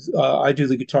do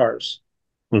the guitars.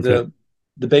 Okay.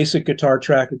 The basic guitar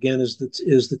track again is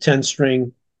the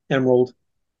 10-string Emerald.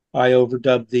 I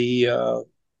overdubbed the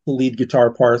lead guitar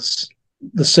parts.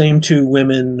 The same two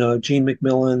women, Jean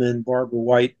McMillan and Barbara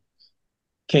White,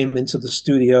 came into the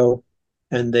studio,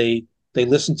 and they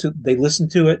listened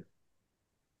to it.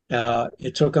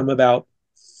 It took them about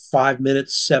 7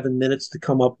 minutes to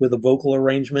come up with a vocal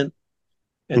arrangement,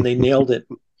 and they nailed it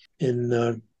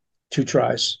in 2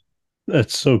 tries.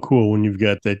 That's so cool when you've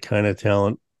got that kind of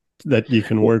talent that you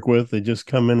can work with. They just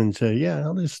come in and say, yeah,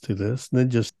 I'll listen to this.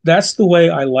 And then that's the way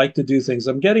I like to do things.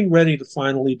 I'm getting ready to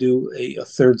finally do a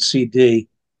third CD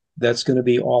that's going to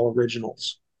be all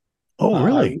originals. Oh,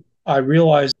 really? I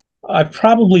realized I've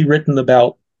probably written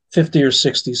about 50 or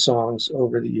 60 songs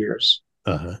over the years.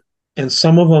 Uh-huh. And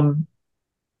some of them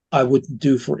I wouldn't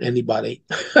do for anybody.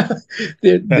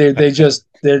 they just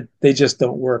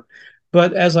don't work.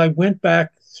 But as I went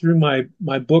back through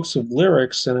my books of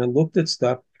lyrics and I looked at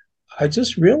stuff, I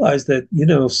just realized that,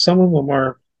 some of them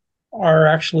are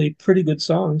actually pretty good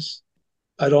songs.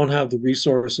 I don't have the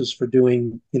resources for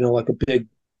doing, like a big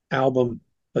album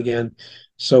again.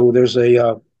 So there's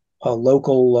a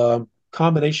local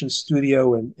combination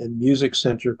studio and music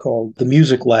center called the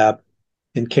Music Lab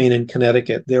in Canaan,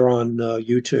 Connecticut. They're on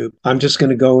YouTube. I'm just going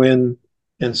to go in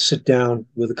and sit down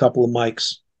with a couple of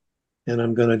mics, and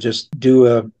I'm going to just do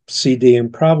a CD. I'm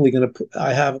probably going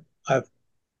to I've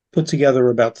put together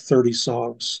about 30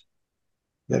 songs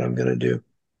that I'm going to do.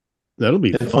 That'll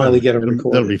be fun. Finally get them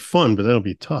recorded. That'll be fun, but that'll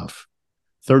be tough.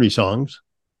 30 songs?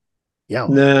 Yeah.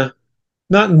 Nah,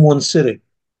 not in one sitting.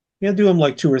 You got to do them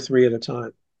like 2 or 3 at a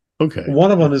time. Okay. One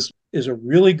of them is a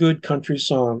really good country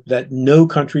song that no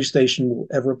country station will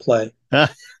ever play.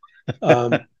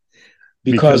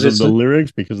 Because of the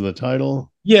lyrics, because of the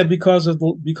title. Yeah, because of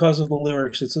the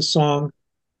lyrics. It's a song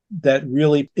that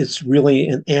it's really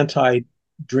an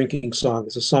anti-drinking song.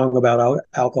 It's a song about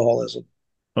alcoholism.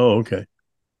 Oh, okay.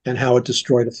 And how it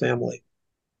destroyed a family.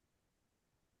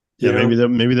 Yeah, maybe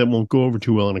that won't go over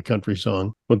too well in a country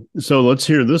song. But so let's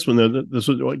hear this one. This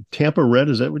was what, Tampa Red.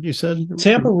 Is that what you said?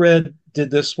 Tampa Red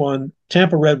did this one.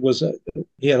 Tampa Red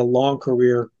he had a long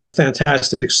career,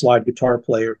 fantastic slide guitar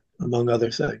player, among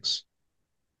other things.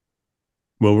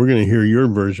 Well, we're going to hear your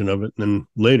version of it, and then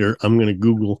later I'm going to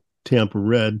Google Tampa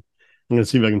Red. I'm going to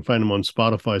see if I can find them on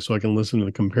Spotify so I can listen to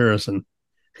the comparison.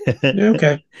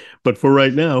 Okay. But for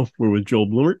right now, we're with Joel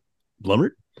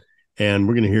Blumert, and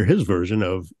we're going to hear his version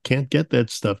of Can't Get That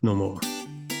Stuff No More.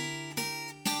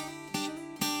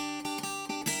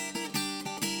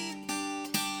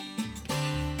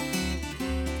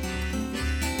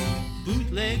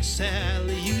 Bootleg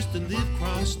Sally used to live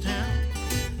cross town.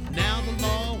 Now the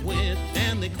law went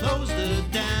and they closed her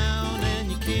down,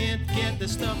 and you can't get that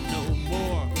stuff no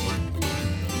more.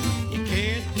 You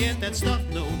can't get that stuff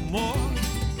no more.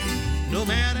 No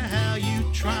matter how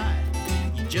you try,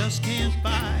 you just can't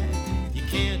buy it. You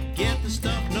can't get the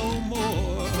stuff no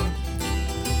more.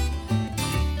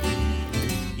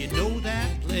 You know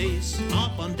that place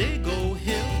up on Dago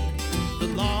Hill. The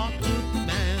law took the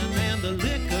man and the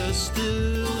liquor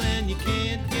still, and you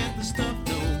can't get the stuff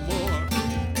no more.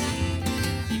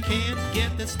 You can't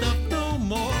get that stuff no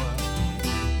more.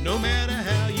 No matter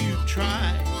how you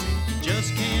try, you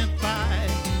just can't buy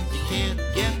it. You can't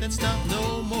get that stuff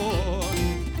no more.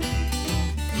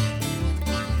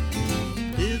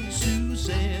 Little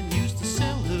Suzanne used to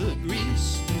sell her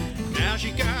grease. Now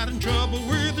she got in trouble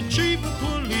with the chief of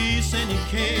police, and you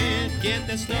can't get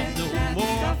that stuff no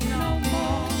more.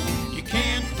 You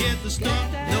can't get the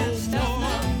stuff no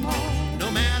more.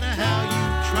 No matter how you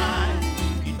try,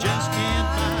 you just can't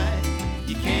buy it.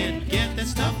 You can't get that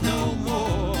stuff no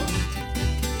more.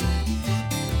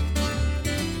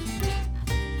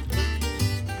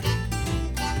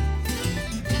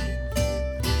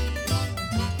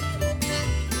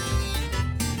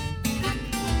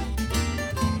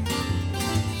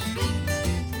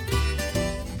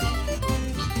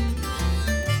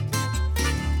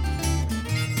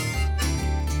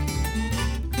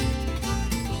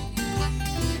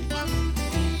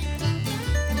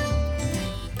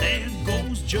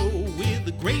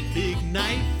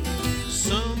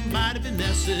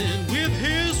 With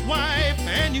his wife,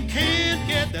 and you can't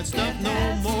get that stuff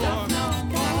no more.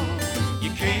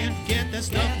 You can't get that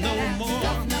stuff no more.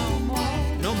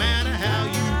 No matter how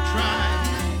you try,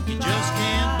 you just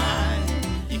can't buy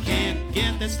it. You can't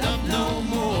get that stuff no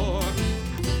more.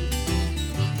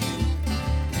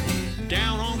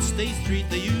 Down on State Street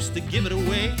they used to give it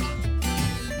away.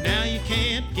 Now you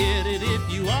can't get it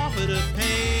if you offer to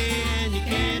pay, and you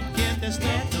can't get that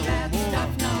stuff no more.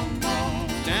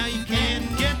 Now you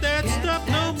can't get that stuff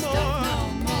no more.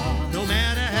 No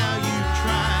matter how you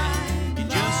try, you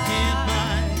just can't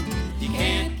buy it. You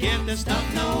can't get that stuff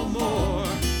no more.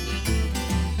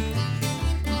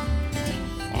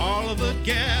 All of the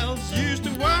gals used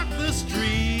to walk the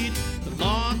street. The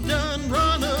law done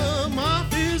run 'em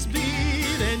off his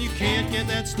beat, and you can't get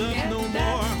that stuff no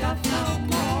more.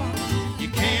 You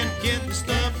can't get the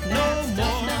stuff no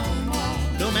more.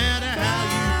 No matter how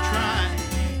you try,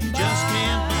 you just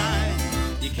can't buy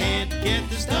it. You can't get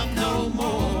the stuff no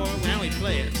more. Now we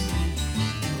play it.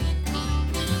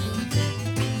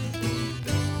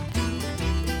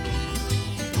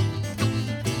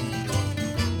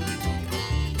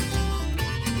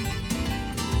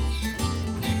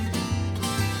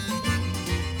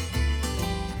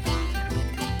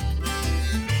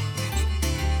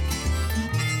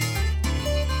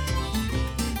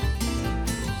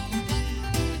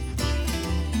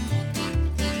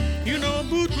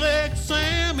 Bootleg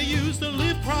Sam, he used to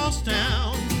live cross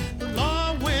town. The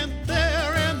law went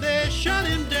there and they shut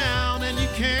him down, and you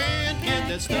can't get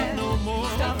that stuff no more.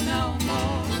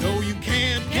 No, you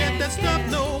can't get that stuff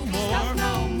no more.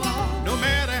 No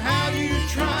matter how you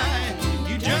try,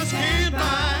 you just can't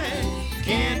buy it.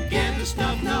 Can't get the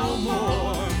stuff no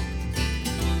more.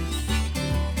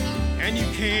 And you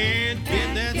can't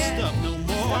get that stuff no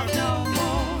more.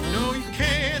 No, you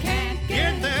can't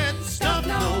get that stuff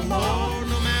no more.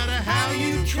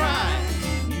 Try,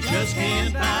 you just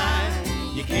can't buy,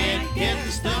 you can't get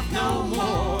the stuff no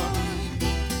more.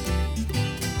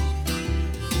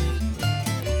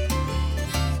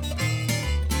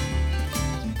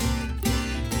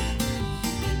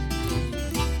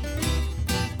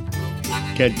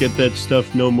 Can't Get That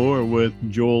Stuff No More with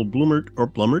Joel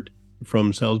Blumert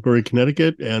from Salisbury,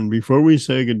 Connecticut. And before we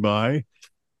say goodbye,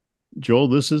 Joel,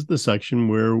 this is the section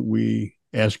where we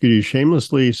ask you to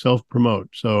shamelessly self-promote.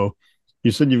 So you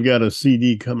said you've got a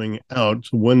CD coming out.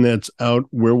 So when that's out,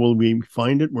 where will we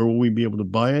find it? Where will we be able to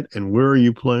buy it? And where are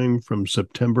you playing from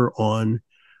September on,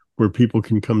 where people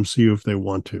can come see you if they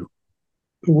want to?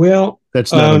 Well,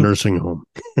 that's not a nursing home.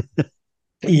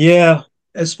 Yeah.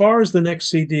 As far as the next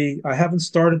CD, I haven't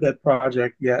started that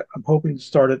project yet. I'm hoping to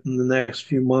start it in the next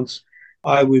few months.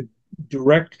 I would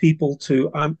direct people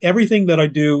to everything that I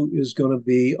do is going to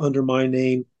be under my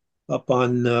name up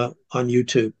on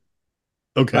YouTube.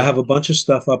 Okay. I have a bunch of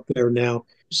stuff up there now.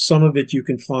 Some of it you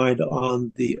can find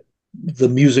on the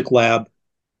Music Lab,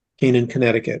 Canaan,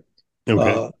 Connecticut,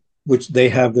 which they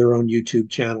have their own YouTube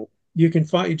channel. You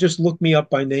just look me up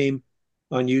by name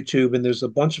on YouTube, and there's a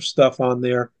bunch of stuff on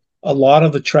there. A lot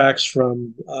of the tracks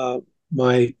from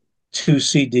my 2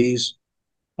 CDs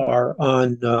are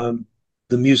on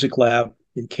the Music Lab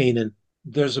in Canaan.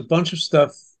 There's a bunch of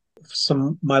stuff,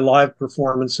 my live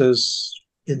performances,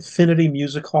 Infinity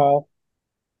Music Hall.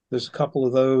 There's a couple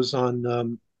of those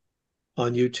on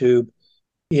YouTube,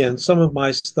 and some of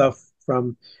my stuff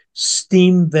from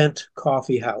Steam Vent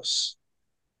Coffee House.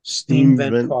 Steam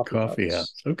Vent Coffee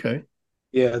House. Okay.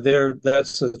 Yeah,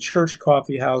 that's a church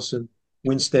coffee house in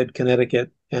Winsted,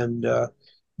 Connecticut, and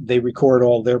they record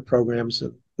all their programs.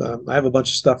 And I have a bunch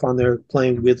of stuff on there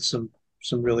playing with some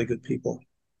really good people.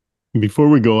 Before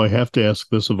we go, I have to ask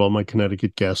this of all my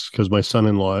Connecticut guests because my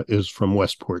son-in-law is from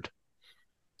Westport.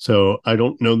 So I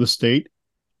don't know the state.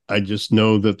 I just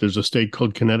know that there's a state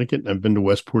called Connecticut, and I've been to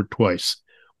Westport twice.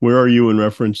 Where are you in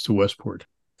reference to Westport?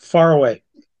 Far away.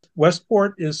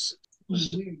 Westport is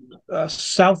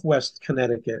southwest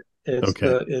Connecticut.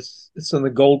 It's on the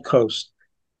Gold Coast.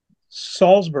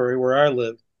 Salisbury, where I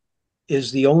live,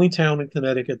 is the only town in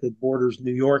Connecticut that borders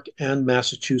New York and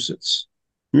Massachusetts.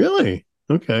 Really?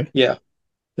 Okay. Yeah,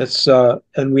 that's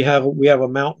and we have a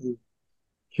mountain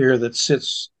here that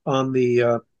sits on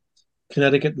the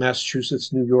Connecticut,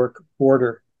 Massachusetts, New York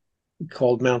border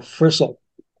called Mount Frisell,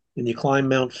 and you climb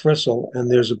Mount Frisell, and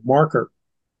there's a marker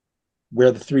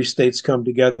where the three states come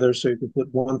together, so you can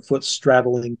put one foot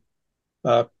straddling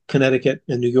Connecticut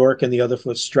and New York, and the other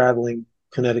foot straddling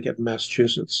Connecticut and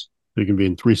Massachusetts. You can be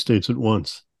in 3 states at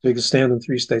once. So you can stand in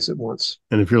 3 states at once.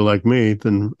 And if you're like me,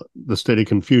 then the state of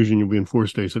confusion, you'll be in 4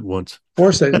 states at once.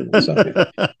 4 states at once. Okay.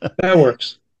 That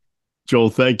works. Joel,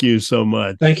 thank you so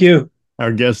much. Thank you.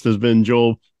 Our guest has been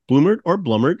Joel Blumert or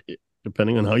Blumert,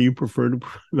 depending on how you prefer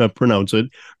to pronounce it,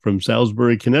 from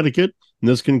Salisbury, Connecticut. And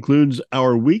this concludes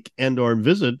our week and our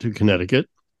visit to Connecticut.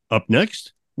 Up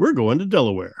next, we're going to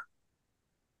Delaware.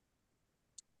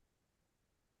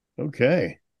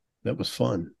 Okay, that was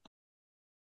fun.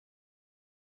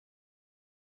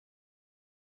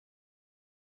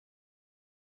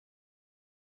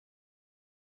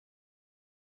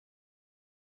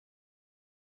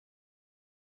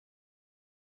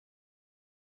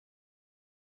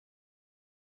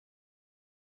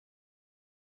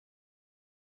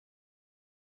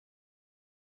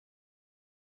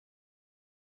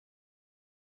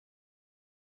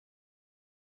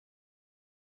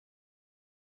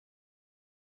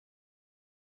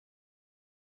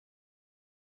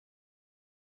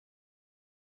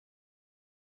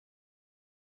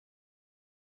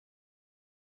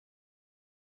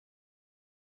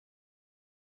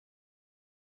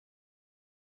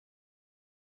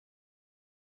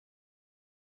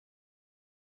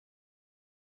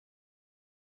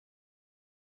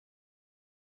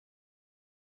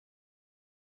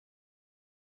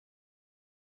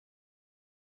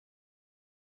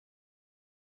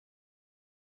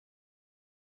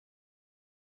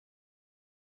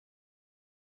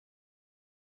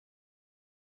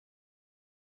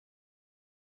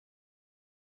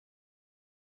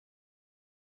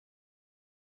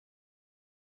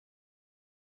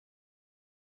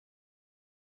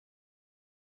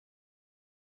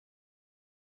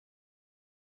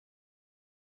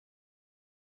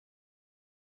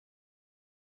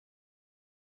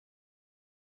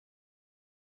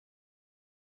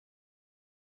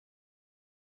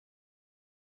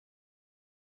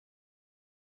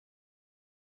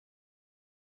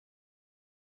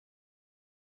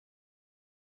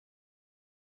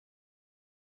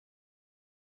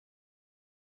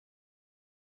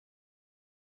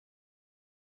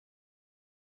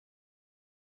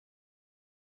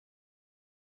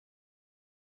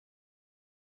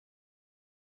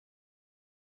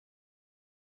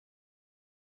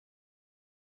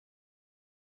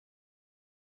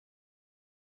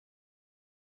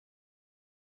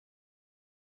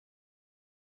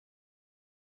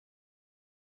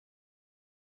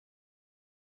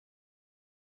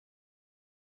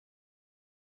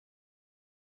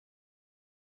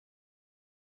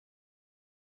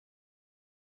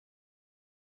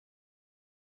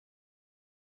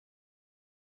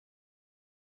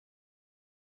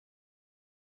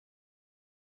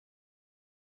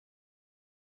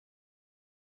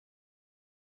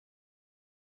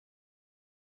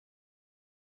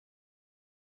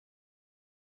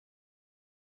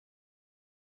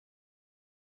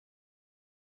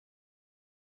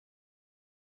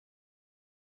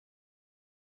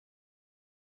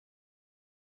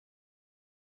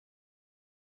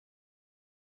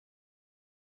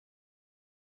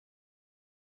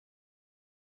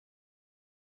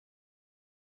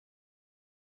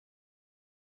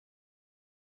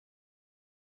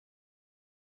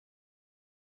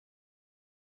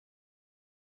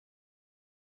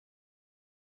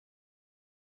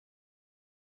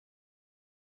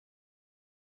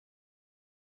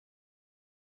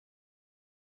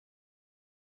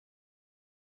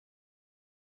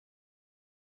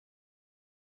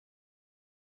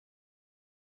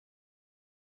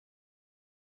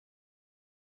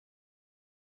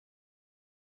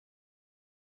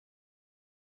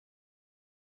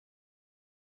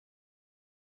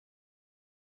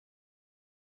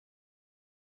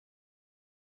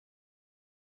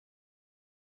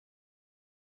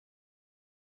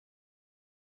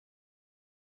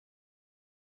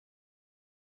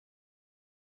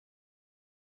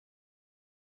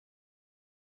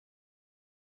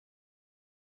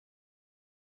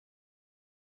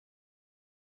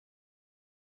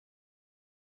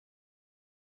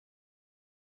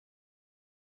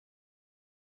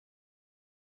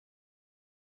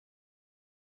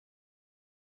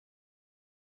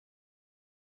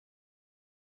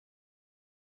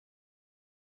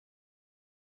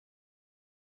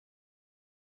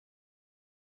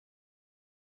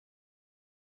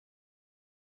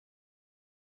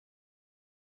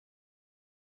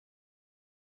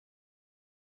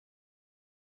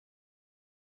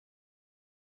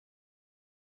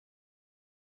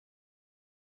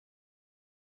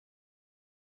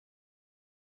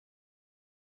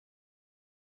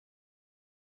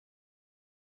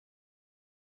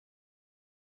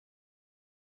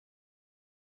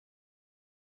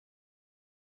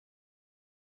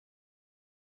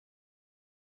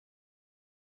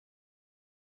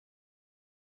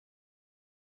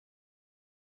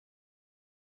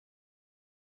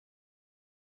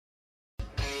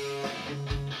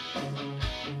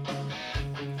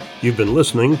 You've been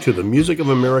listening to the Music of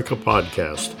America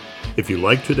podcast. If you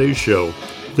like today's show,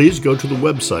 please go to the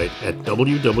website at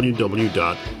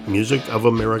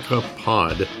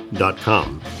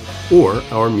www.musicofamericapod.com or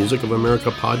our Music of America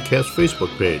podcast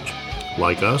Facebook page.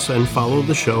 Like us and follow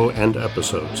the show and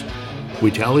episodes.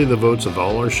 We tally the votes of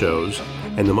all our shows,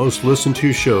 and the most listened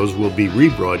to shows will be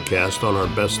rebroadcast on our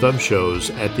best of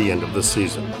shows at the end of the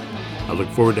season. I look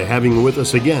forward to having you with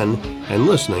us again and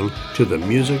listening to the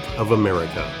Music of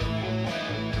America.